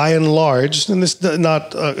by and large, and this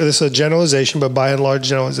is a generalization, but by and large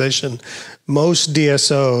generalization, most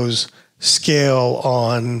DSOs scale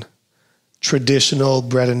on traditional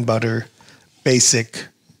bread and butter, basic,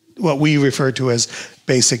 what we refer to as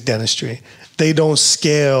basic dentistry. They don't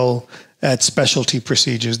scale at specialty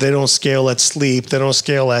procedures. They don't scale at sleep. They don't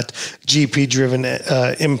scale at GP-driven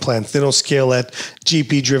implants. They don't scale at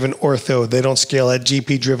GP-driven ortho. They don't scale at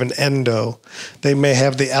GP-driven endo. They may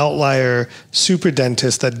have the outlier super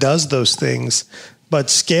dentist that does those things,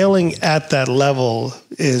 but scaling at that level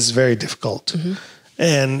is very difficult.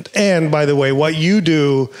 Mm-hmm. And by the way, what you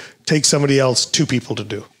do takes somebody else, two people to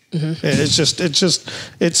do. Mm-hmm.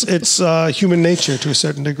 It's human nature to a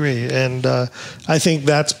certain degree. And I think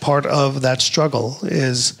that's part of that struggle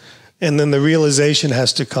and then the realization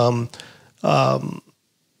has to come.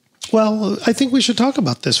 Well, I think we should talk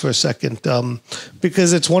about this for a second,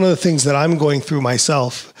 because it's one of the things that I'm going through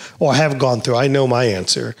myself, or have gone through. I know my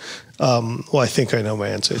answer. Well, I think I know my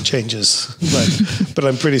answer. It changes, but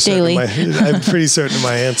I'm pretty certain. I'm pretty certain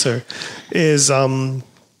my answer is.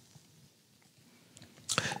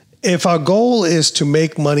 If our goal is to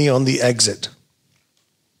make money on the exit,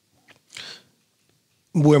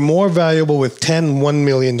 we're more valuable with 10 $1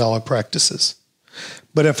 million practices.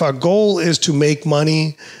 But if our goal is to make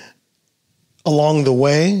money along the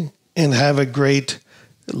way and have a great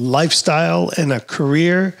lifestyle and a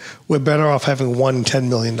career, we're better off having one $10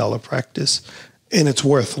 million practice, and it's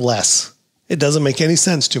worth less. It doesn't make any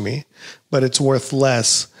sense to me, but it's worth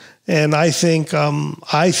less. And I think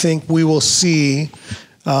we will see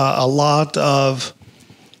a lot of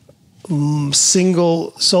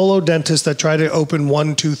solo dentists that try to open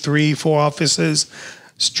 1, 2, 3, 4 offices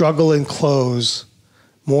struggle and close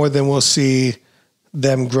more than we'll see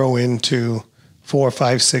them grow into 4,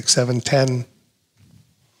 5, 6, 7, 10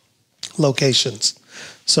 locations.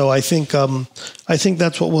 So I think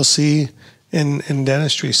that's what we'll see in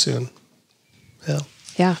dentistry soon. Yeah.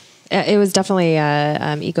 Yeah. It was definitely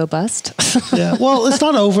an ego bust. Yeah. Well, it's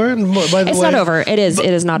not over. By the way, not over. It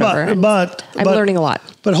is not over. But I'm learning a lot.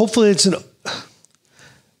 But hopefully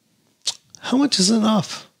how much is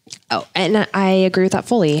enough? Oh, and I agree with that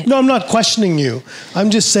fully. No, I'm not questioning you. I'm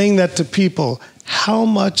just saying that to people. How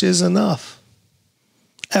much is enough?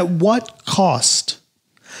 At what cost?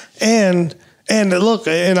 And And look,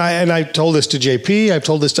 and I told this to JP, I've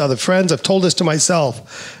told this to other friends, I've told this to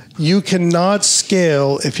myself. You cannot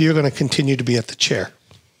scale if you're going to continue to be at the chair.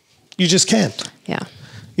 You just can't. Yeah.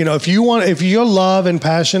 You know, if your love and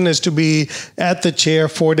passion is to be at the chair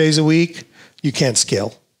 4 days a week, you can't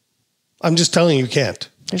scale. I'm just telling you can't.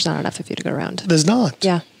 There's not enough of you to go around. There's not.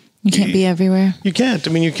 Yeah. You can't be everywhere. You can't.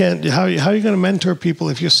 I mean, you can't. How are you going to mentor people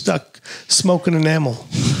if you're stuck smoking enamel?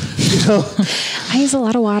 You know? I use a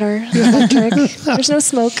lot of water. Electric. There's no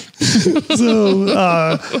smoke.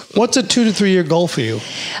 So, what's a 2 to 3 year goal for you?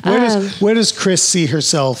 Where does Kris see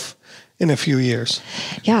herself in a few years?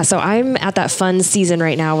 Yeah. So I'm at that fun season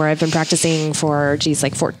right now where I've been practicing for,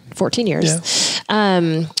 14 years.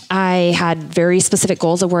 Yeah. I had very specific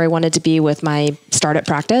goals of where I wanted to be with my startup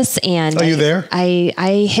practice. And are you there?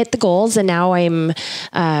 I hit the goals, and now I'm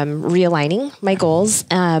realigning my goals.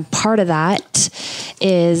 Part of that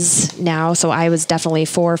is now, so I was definitely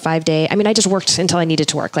 4 or 5 day. I mean, I just worked until I needed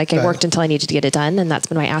to work. Like I worked until I needed to get it done, and that's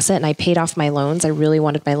been my asset. And I paid off my loans. I really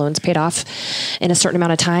wanted my loans paid off in a certain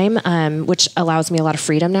amount of time, which allows me a lot of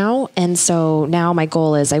freedom now. And so now my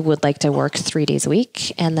goal is I would like to work 3 days a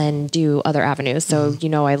week and then do other avenues. So,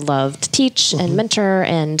 I love to teach and mentor.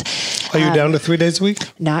 And are you down to 3 days a week?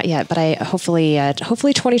 Not yet, but I hopefully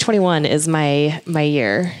 2021 is my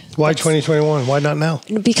year. Why 2021? Why not now?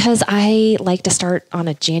 Because I like to start on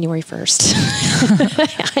a January 1st.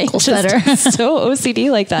 I'm just better. so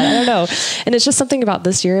OCD like that. I don't know. And it's just something about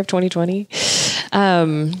this year of 2020.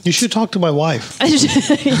 You should talk to my wife.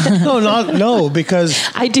 No, because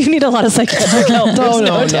I do need a lot of psychiatric help.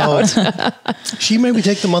 No. She made me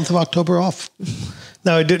take the month of October off.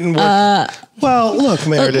 No, it didn't work. Well, look,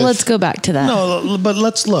 Meredith. Let's go back to that. No, but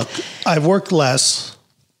let's look. I've worked less.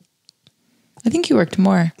 I think you worked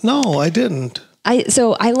more. No, I didn't.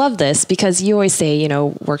 So I love this because you always say,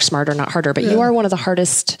 work smarter, not harder, but you are one of the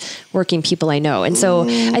hardest working people I know. And so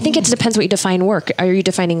I think it depends what you define work. Are you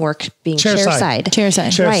defining work being chair side? Chair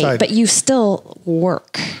side. Right. But you still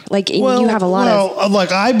work. You have a lot of...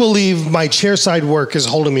 Like I believe my chair side work is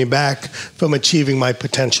holding me back from achieving my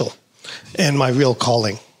potential and my real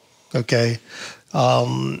calling. Okay.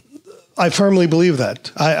 I firmly believe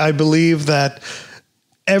that. I believe that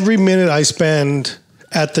every minute I spend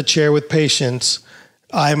at the chair with patients,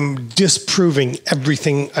 I'm disproving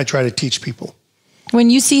everything I try to teach people. When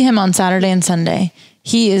you see him on Saturday and Sunday,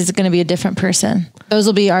 he is going to be a different person. Those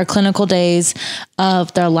will be our clinical days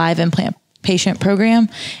of their live implant patient program.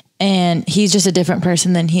 And he's just a different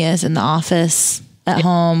person than he is in the office, at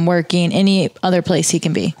home, working, any other place he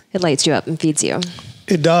can be. It lights you up and feeds you.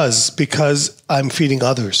 It does, because I'm feeding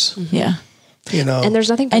others. Mm-hmm. Yeah. And there's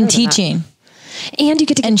nothing better and teaching. That. And you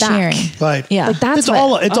get to get back. Sharing. Right. Yeah. Like that's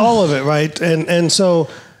all of it, right? And so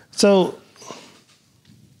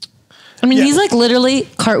I mean, he's like literally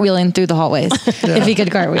cartwheeling through the hallways if he could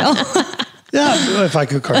cartwheel. Yeah, if I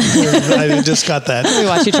could cartwheel. I just got that. Let me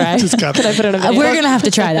watch you try. Just got Could I put it on a video? We're going to have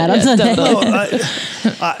to try that on Sunday.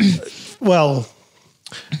 Well,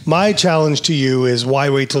 my challenge to you is why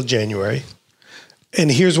wait till January? And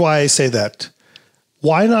here's why I say that.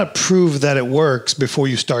 Why not prove that it works before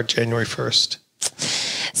you start January 1st?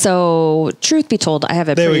 So, truth be told, I have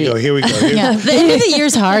a There we go. Here we go. Yeah. The end of the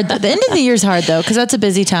year's hard. The end of the year's hard, though, because that's a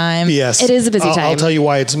busy time. Yes. It is a busy time. I'll tell you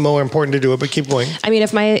why it's more important to do it, but keep going. I mean,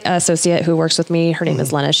 if my associate who works with me, her name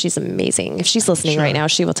is Lena, she's amazing. If she's listening right now,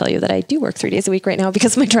 she will tell you that I do work 3 days a week right now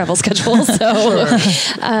because of my travel schedule.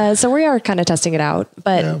 So, so we are kind of testing it out.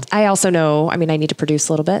 But I also know, I mean, I need to produce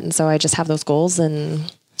a little bit. And so I just have those goals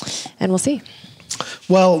and we'll see.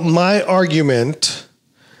 Well, my argument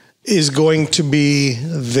is going to be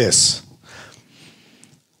this.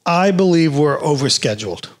 I believe we're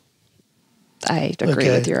overscheduled. I agree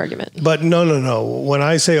with your argument. But no. When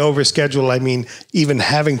I say overscheduled, I mean even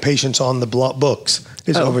having patients on the books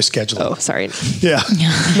is overscheduled. Oh, sorry. Yeah.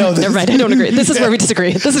 No, never mind. I don't agree. This is where we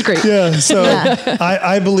disagree. This is great. Yeah. So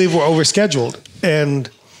I believe we're overscheduled, and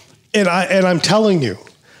I'm telling you,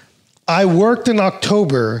 I worked in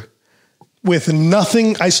October with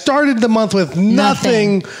nothing. I started the month with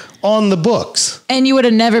nothing on the books. And you would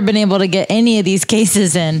have never been able to get any of these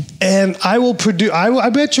cases in. And I will produce, I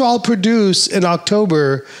bet you I'll produce in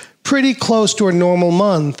October pretty close to a normal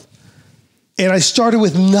month. And I started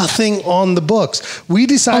with nothing on the books. We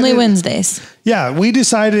decided. Only Wednesdays. Yeah. We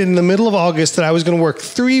decided in the middle of August that I was going to work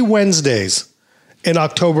 3 Wednesdays in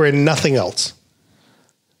October and nothing else.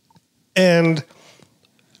 And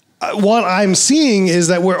what I'm seeing is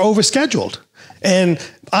that we're overscheduled. And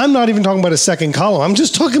I'm not even talking about a second column. I'm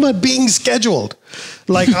just talking about being scheduled.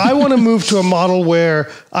 Like I want to move to a model where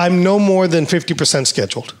I'm no more than 50%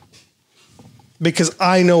 scheduled because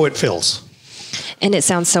I know it fills. And it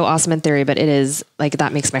sounds so awesome in theory, but it is like,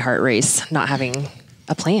 that makes my heart race, not having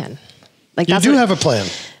a plan. Like You do have a plan.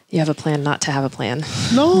 You have a plan not to have a plan.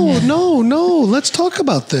 No. Let's talk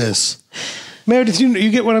about this. Meredith,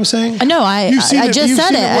 you get what I'm saying? No, I just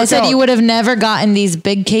said it. I said you would have never gotten these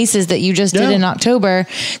big cases that you just did in October.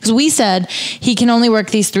 Because we said he can only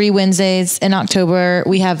work these 3 Wednesdays in October.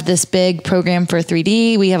 We have this big program for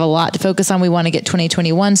 3D. We have a lot to focus on. We want to get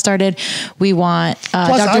 2021 started. We want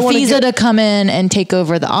Dr. Fiza to come in and take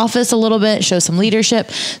over the office a little bit, show some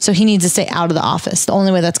leadership. So he needs to stay out of the office. The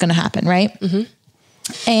only way that's going to happen, right?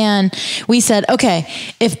 Mm-hmm. And we said, okay,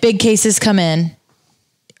 if big cases come in,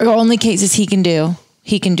 or only cases he can do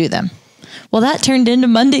them. Well, that turned into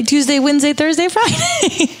Monday, Tuesday, Wednesday, Thursday,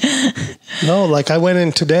 Friday. No, like I went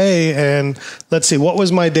in today and let's see, what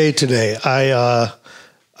was my day today?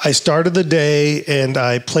 I started the day and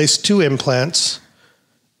I placed 2 implants.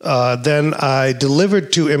 Then I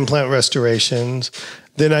delivered 2 implant restorations.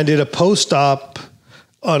 Then I did a post-op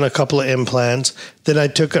on a couple of implants. Then I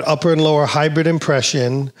took an upper and lower hybrid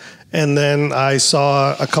impression. And then I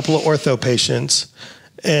saw a couple of ortho patients.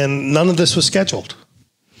 And none of this was scheduled.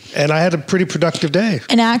 And I had a pretty productive day.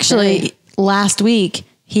 And actually, last week,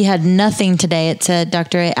 he had nothing today. It said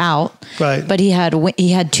Dr. A out. Right. But he had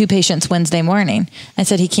 2 patients Wednesday morning. I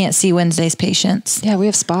said he can't see Wednesday's patients. Yeah, we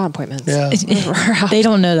have spa appointments. Yeah. They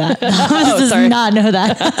don't know that. Does not know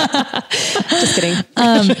that. Just kidding.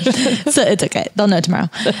 So it's okay. They'll know tomorrow.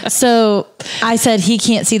 So I said he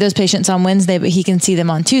can't see those patients on Wednesday, but he can see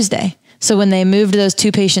them on Tuesday. So when they moved those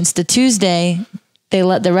 2 patients to Tuesday, they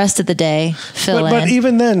let the rest of the day fill in. But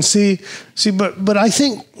even then, but I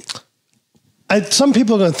think some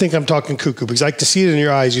people are going to think I'm talking cuckoo because I can see it in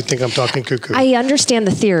your eyes. You think I'm talking cuckoo. I understand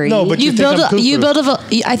the theory. No, but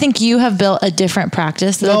I think you have built a different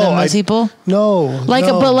practice than most people.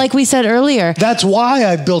 But like we said earlier, that's why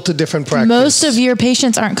I built a different practice. Most of your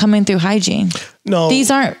patients aren't coming through hygiene. No, these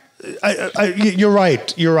aren't. You're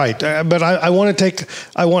right. But I want to take.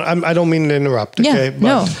 I don't mean to interrupt. Okay. Yeah.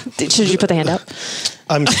 No. Should you put the hand up?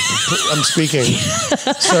 I'm speaking,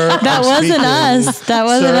 sir. That wasn't us. That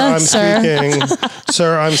wasn't us, sir.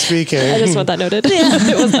 Sir, I'm speaking. I just want that noted. Yeah.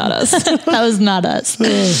 It was not us. That was not us.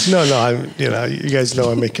 No. You guys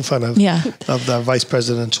know I'm making fun of the vice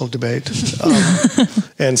presidential debate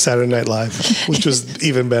and Saturday Night Live, which was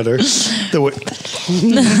even better.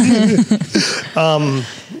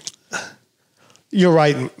 You're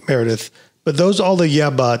right, Meredith. But those all the yeah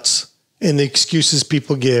buts and the excuses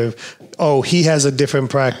people give. Oh, he has a different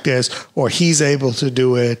practice, or he's able to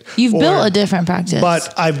do it. You've built a different practice.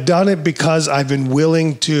 But I've done it because I've been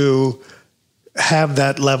willing to have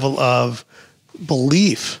that level of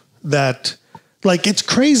belief that, like, it's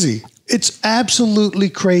crazy. It's absolutely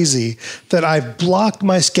crazy that I've blocked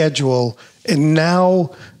my schedule and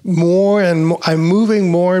now more and more, I'm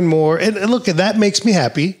moving more and more. And look, that makes me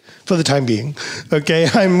happy for the time being. Okay.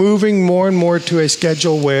 I'm moving more and more to a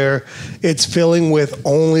schedule where it's filling with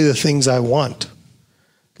only the things I want.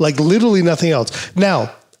 Like literally nothing else.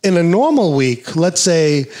 Now, in a normal week, let's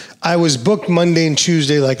say I was booked Monday and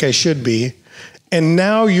Tuesday like I should be, and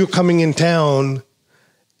now you're coming in town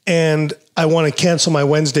and I want to cancel my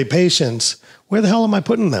Wednesday patients. Where the hell am I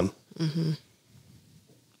putting them? Mm-hmm.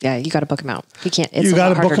 Yeah, you got to book them out. You can't. You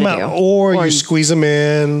got to book them out, or you squeeze them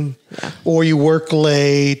in, or you work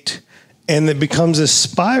late, and it becomes a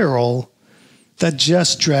spiral that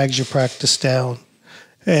just drags your practice down.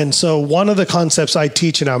 And so, one of the concepts I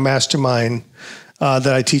teach in our mastermind,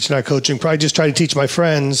 that I teach in our coaching, I just try to teach my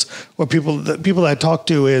friends or people that I talk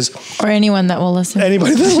to is, or anyone that will listen.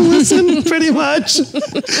 Anybody that will listen, pretty much.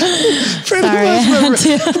 The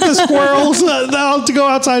squirrels. I'll have to go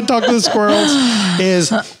outside and talk to the squirrels.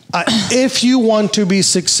 Is if you want to be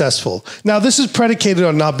successful. Now, this is predicated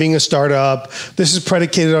on not being a startup. This is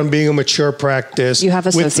predicated on being a mature practice. You have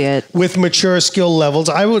associate. With mature skill levels.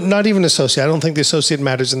 I would not even associate. I don't think the associate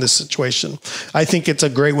matters in this situation. I think it's a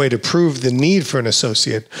great way to prove the need for an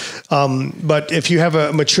associate. But if you have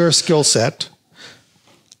a mature skill set,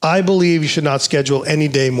 I believe you should not schedule any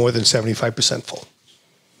day more than 75% full.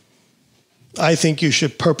 I think you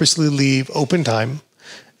should purposely leave open time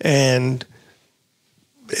and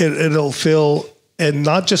it'll fill, and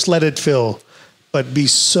not just let it fill, but be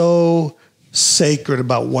so sacred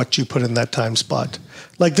about what you put in that time spot.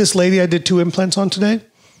 Like this lady I did 2 implants on today,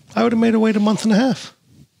 I would have made her wait a month and a half.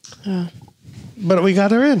 Yeah. But we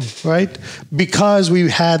got her in, right? Because we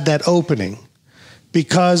had that opening.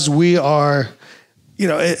 Because we are,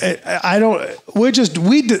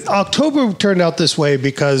 October turned out this way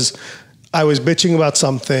because I was bitching about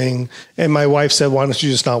something, and my wife said, why don't you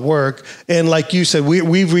just not work? And like you said,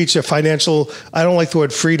 we've reached a financial, I don't like the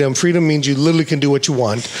word freedom. Freedom means you literally can do what you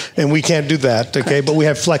want, and we can't do that, okay? Correct. But we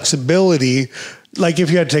have flexibility. Like if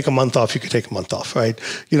you had to take a month off, you could take a month off, right?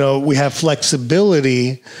 You know, we have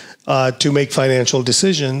flexibility to make financial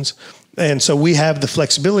decisions. And so we have the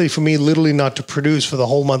flexibility for me literally not to produce for the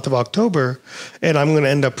whole month of October, and I'm going to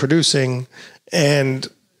end up producing. And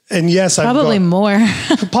yes, probably more.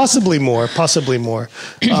 possibly more.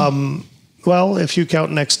 Well, if you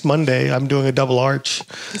count next Monday, I'm doing a double arch.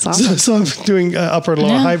 That's awesome. So I'm doing upper and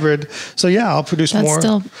lower hybrid. So yeah, I'll produce That's more.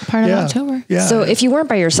 still part of October. Yeah. So if you weren't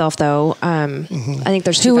by yourself, though, I think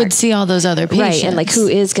there's who would see all those other patients, right? And like, who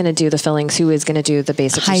is going to do the fillings? Who is going to do the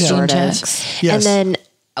basic hygiene restorative? checks? Yes. And then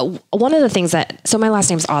one of the things so my last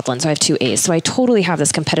name is Aadland, so I have 2 A's. So I totally have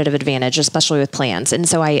this competitive advantage, especially with plans. And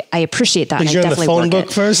so I appreciate that. Because and you're I in the phone book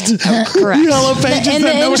first? Correct. Yellow pages And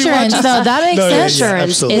that the nobody insurance, watches. so that makes sense.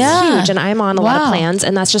 Insurance is huge, and I'm on a lot of plans,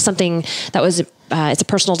 and that's just something that was it's a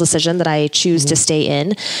personal decision that I choose to stay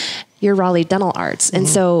in. Your Raleigh Dental Arts, and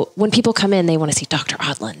so when people come in, they want to see Dr.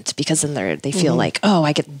 Aadland because then they feel like, oh,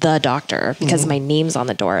 I get the doctor because my name's on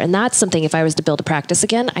the door, and that's something. If I was to build a practice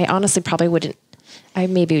again, I honestly probably wouldn't. I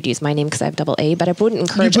maybe would use my name because I have double A, but I wouldn't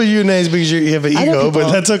encourage. You put your names because you have an ego, but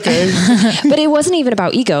that's okay. But it wasn't even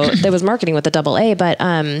about ego. There was marketing with the double A, but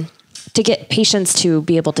to get patients to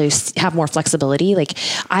be able to have more flexibility. Like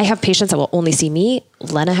I have patients that will only see me.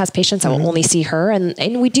 Lena has patients that will only see her.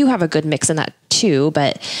 And we do have a good mix in that too,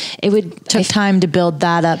 but it took time to build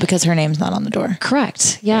that up because her name's not on the door.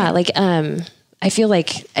 Correct. Yeah. Like, I feel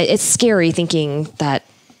like it's scary thinking that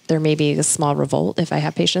there may be a small revolt if I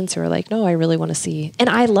have patients who are like, no, I really want to see. And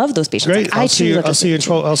I love those patients. Great. Like, I'll see you in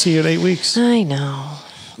 12. I'll see you in 8 weeks. I know.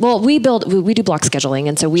 Well, we do block scheduling,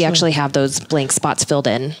 and so we actually have those blank spots filled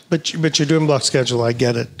in. But you're doing block schedule. I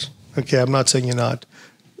get it. Okay, I'm not saying you're not.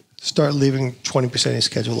 Start leaving 20% of your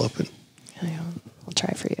schedule open. I'll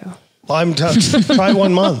try for you. Well, try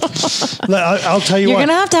 1 month. I'll tell you You're what.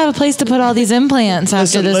 going to have a place to put all these implants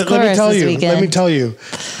after this course this weekend. Let me tell you,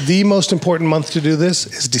 the most important month to do this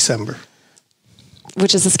is December.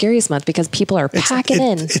 Which is the scariest month because people are packing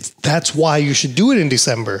in. That's why you should do it in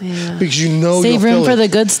December. Yeah. Because save room for the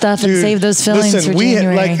good stuff and save those fillings for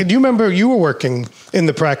January. Do you remember you were working in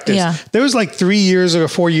the practice? Yeah. There was like 3 years or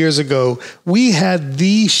 4 years ago, we had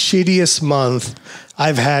the shittiest month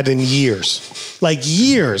I've had in years. Like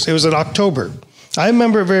years. It was in October. I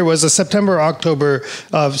remember it very well. It was a September or October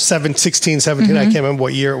of 16, 17. I can't remember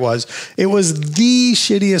what year it was. It was the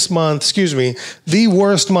shittiest month, the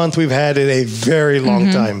worst month we've had in a very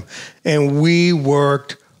long time. And we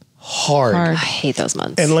worked hard. I hate those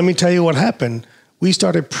months. And let me tell you what happened. We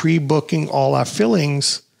started pre-booking all our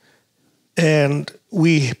fillings, and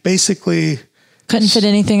we basically couldn't fit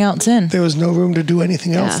anything else in. There was no room to do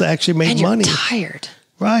anything else that actually made money. You're tired.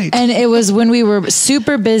 Right. And it was when we were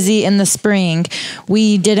super busy in the spring.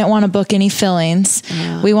 We didn't want to book any fillings.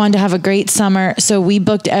 We wanted to have a great summer. So we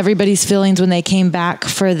booked everybody's fillings when they came back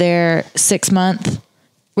for their 6 month.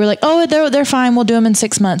 We're like, oh, they're fine. We'll do them in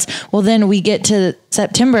 6 months. Well, then we get to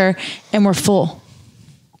September and we're full.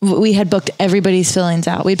 We had booked everybody's fillings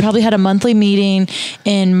out. We'd probably had a monthly meeting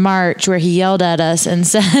in March where he yelled at us and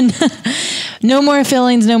said, no more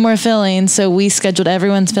fillings, no more fillings. So we scheduled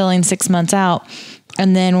everyone's filling 6 months out.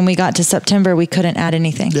 And then when we got to September, we couldn't add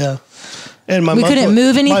anything. Yeah. And we couldn't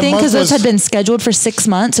move anything because those had been scheduled for 6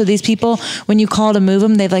 months. So these people, when you call to move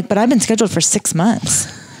them, they're like, but I've been scheduled for 6 months.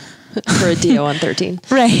 For a DO on 13.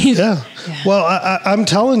 Right. Yeah. Well, I'm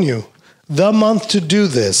telling you, the month to do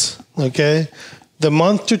this, okay, the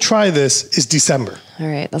month to try this is December. All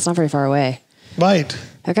right. That's not very far away. Right.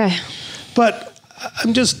 Okay. But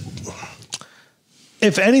I'm just,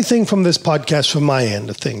 if anything from this podcast, from my end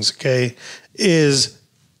of things, okay, is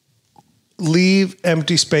leave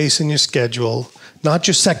empty space in your schedule, not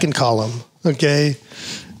your second column, okay?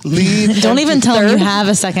 Don't even tell them you have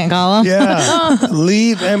a second column. Yeah.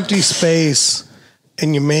 Leave empty space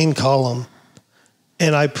in your main column.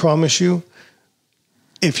 And I promise you,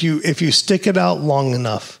 if you stick it out long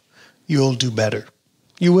enough, you'll do better.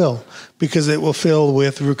 You will, because it will fill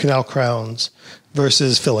with root canal crowns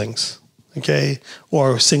versus fillings, okay?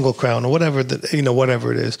 Or single crown or whatever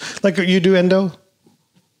whatever it is. Like you do endo?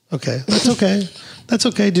 Okay. That's okay. That's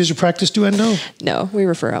okay. Did your practice do endo? No, we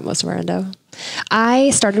refer out most of our endo.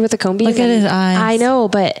 I started with a cone beam. Look at his eyes. I know,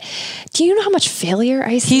 but do you know how much failure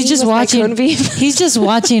I see? He's just watching. Cone beam? He's just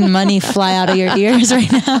watching money fly out of your ears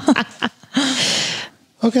right now.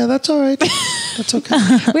 Okay, that's all right. That's okay.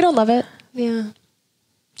 We don't love it. Yeah.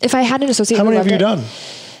 If I had an associate, how many have you done?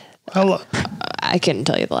 I couldn't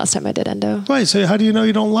tell you the last time I did endo. Right. So how do you know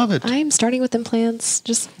you don't love it? I'm starting with implants,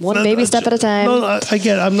 just one baby step at a time. No, I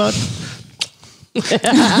get it. I'm not.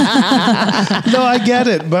 No, I get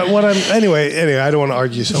it. But anyway, I don't want to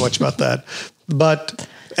argue so much about that. But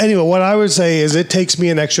anyway, what I would say is it takes me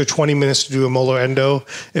an extra 20 minutes to do a molar endo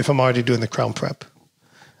if I'm already doing the crown prep.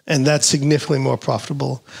 And that's significantly more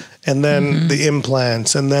profitable. And then the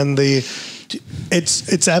implants, and then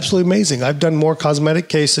it's absolutely amazing. I've done more cosmetic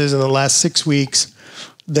cases in the last 6 weeks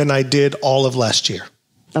than I did all of last year.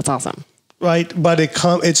 That's awesome. Right. But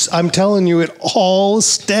I'm telling you, it all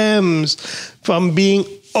stems from being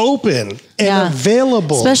open and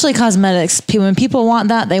available. Especially cosmetics. When people want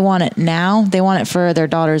that, they want it now. They want it for their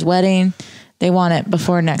daughter's wedding. They want it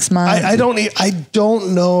before next month. I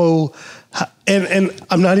don't know. And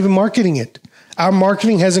I'm not even marketing it. Our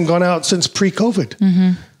marketing hasn't gone out since pre-COVID.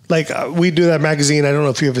 Mm-hmm. Like we do that magazine. I don't know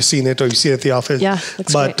if you've ever seen it or you see it at the office. Yeah,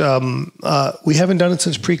 looks great. We haven't done it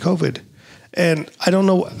since pre-COVID. And I don't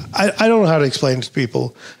know. I don't know how to explain it to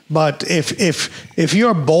people. But if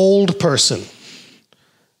you're a bold person,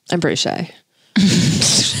 I'm pretty shy.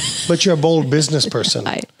 But you're a bold business person.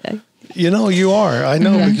 You are. I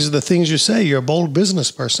know because of the things you say. You're a bold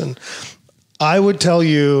business person. I would tell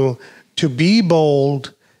you to be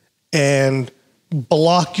bold and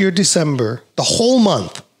block your December, the whole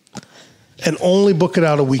month, and only book it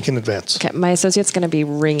out a week in advance. Okay, my associate's going to be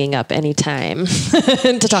ringing up anytime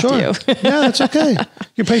to talk to you. Yeah, that's okay.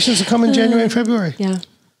 Your patients will come in January and February. Yeah.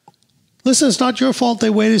 Listen, it's not your fault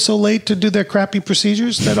they waited so late to do their crappy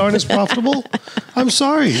procedures that aren't as profitable. I'm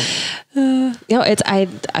sorry.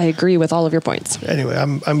 I agree with all of your points. Anyway,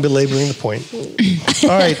 I'm belaboring the point.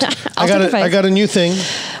 All right, I got a new thing.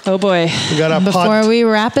 Oh boy! We got Before we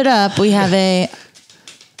wrap it up, we have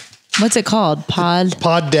what's it called? Pod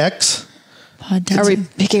decks. Are we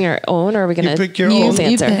picking our own, or are we going to pick your own?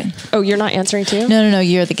 answer? Oh, you're not answering too? No.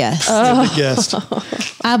 You're the guest. You're the guest.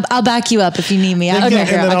 I'll back you up if you need me. And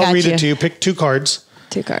then I'll read it to you. Pick 2 cards.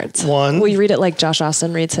 2 cards. One. Will you read it like Josh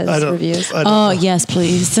Austin reads his reviews? Yes,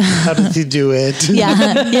 please. How did he do it?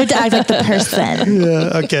 Yeah, you have to act like the person.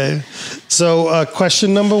 Yeah. Okay. So,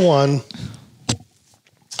 question number 1.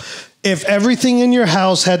 If everything in your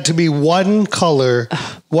house had to be one color,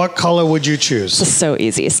 what color would you choose? This is so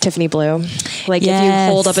easy. It's Tiffany blue. Like if you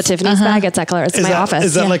hold up a Tiffany's bag, it's that color. It's my office.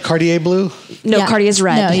 Is that like Cartier blue? No, Cartier's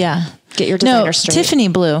red. No, yeah. Get your designer straight. Tiffany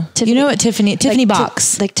blue. You know what Tiffany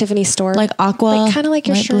box. Like Tiffany store. Like aqua. Like kind of like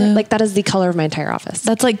your shirt. Blue. Like that is the color of my entire office.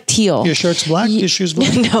 That's like teal. Your shirt's black? Your shoe's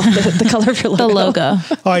black? No, the color of your logo. The logo.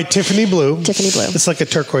 All right, Tiffany blue. Tiffany blue. It's like a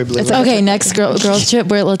turquoise blue. Okay, next girls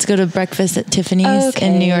trip. Let's go to breakfast at Tiffany's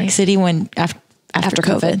in New York City after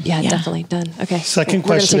COVID. Yeah, definitely done. Okay. Second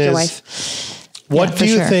question is, what do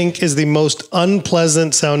you think is the most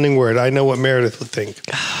unpleasant sounding word? I know what Meredith would think.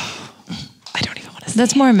 I don't even want to say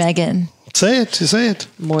That's more Megan. Say it.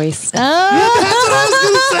 Moist. That's what I was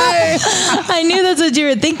going to say. I knew that's what you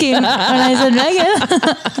were thinking when I said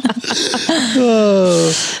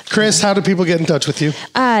Megan. Kris, how do people get in touch with you?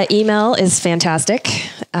 Email is fantastic.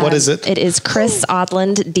 What is it? It is Kris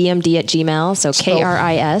Aadland, DMD at Gmail. So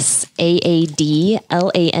KrisAadland,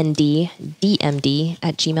 DMD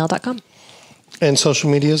at gmail.com. And social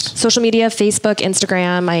medias? Social media, Facebook,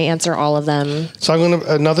 Instagram. I answer all of them. So I'm going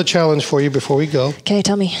to another challenge for you before we go. Okay,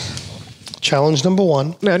 tell me. Challenge number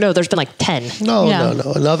 1. No, there's been like 10. No.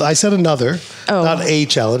 Another. I said another. Oh. Not a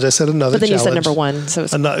challenge. I said another challenge. But then you said number 1. So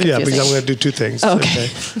it's yeah, because I'm going to do 2 things. Oh, okay.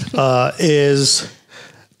 Is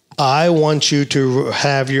I want you to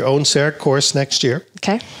have your own CEREC course next year.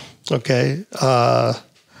 Okay.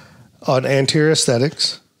 On anterior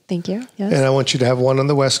aesthetics. Thank you. Yes. And I want you to have one on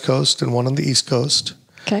the West Coast and one on the East Coast.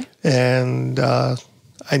 Okay. And I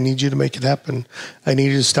need you to make it happen. I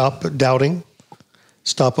need you to stop doubting,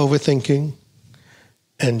 stop overthinking,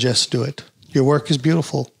 and just do it. Your work is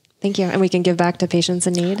beautiful. Thank you. And we can give back to patients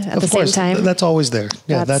in need at the same time. That's always there.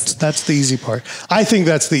 Yeah, that's the easy part. I think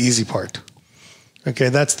that's the easy part. Okay,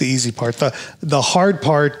 that's the easy part. The hard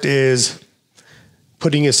part is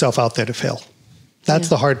putting yourself out there to fail. That's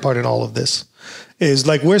the hard part in all of this. Is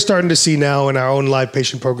like we're starting to see now in our own live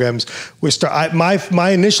patient programs.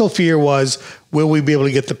 My initial fear was, will we be able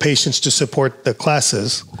to get the patients to support the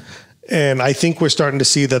classes? And I think we're starting to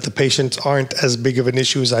see that the patients aren't as big of an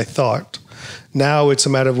issue as I thought. Now it's a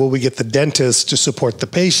matter of, will we get the dentists to support the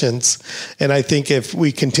patients? And I think if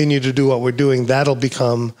we continue to do what we're doing, that'll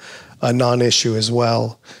become a non-issue as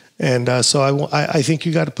well. And so I think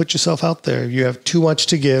you got to put yourself out there. You have too much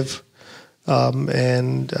to give.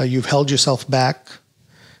 And you've held yourself back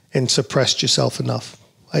and suppressed yourself enough.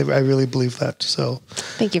 I really believe that. So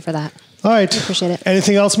thank you for that. All right. Appreciate it.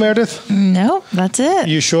 Anything else, Meredith? No, that's it.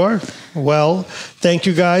 You sure? Well, thank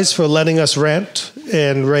you guys for letting us rant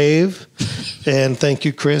and rave. And thank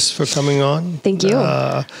you, Kris, for coming on. Thank you.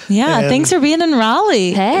 Thanks for being in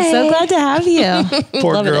Raleigh. Hey. So glad to have you.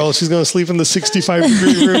 Poor girl. She's going to sleep in the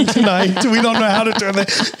 65-degree room tonight. We don't know how to turn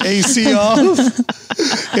the AC off.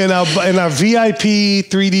 In our VIP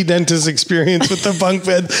 3D dentist experience with the bunk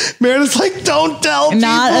bed, Meredith's like, don't tell people.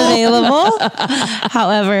 Not available.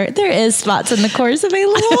 However, there is spots in the course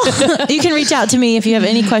available. You can reach out to me if you have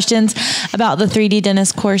any questions about the 3D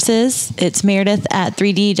dentist courses. It's Meredith at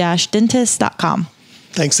 3D-dentist.com.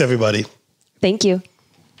 Thanks, everybody. Thank you.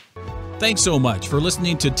 Thanks so much for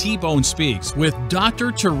listening to T-Bone Speaks with Dr.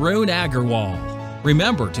 Tarun Agarwal.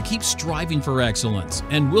 Remember to keep striving for excellence,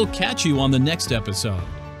 and we'll catch you on the next episode.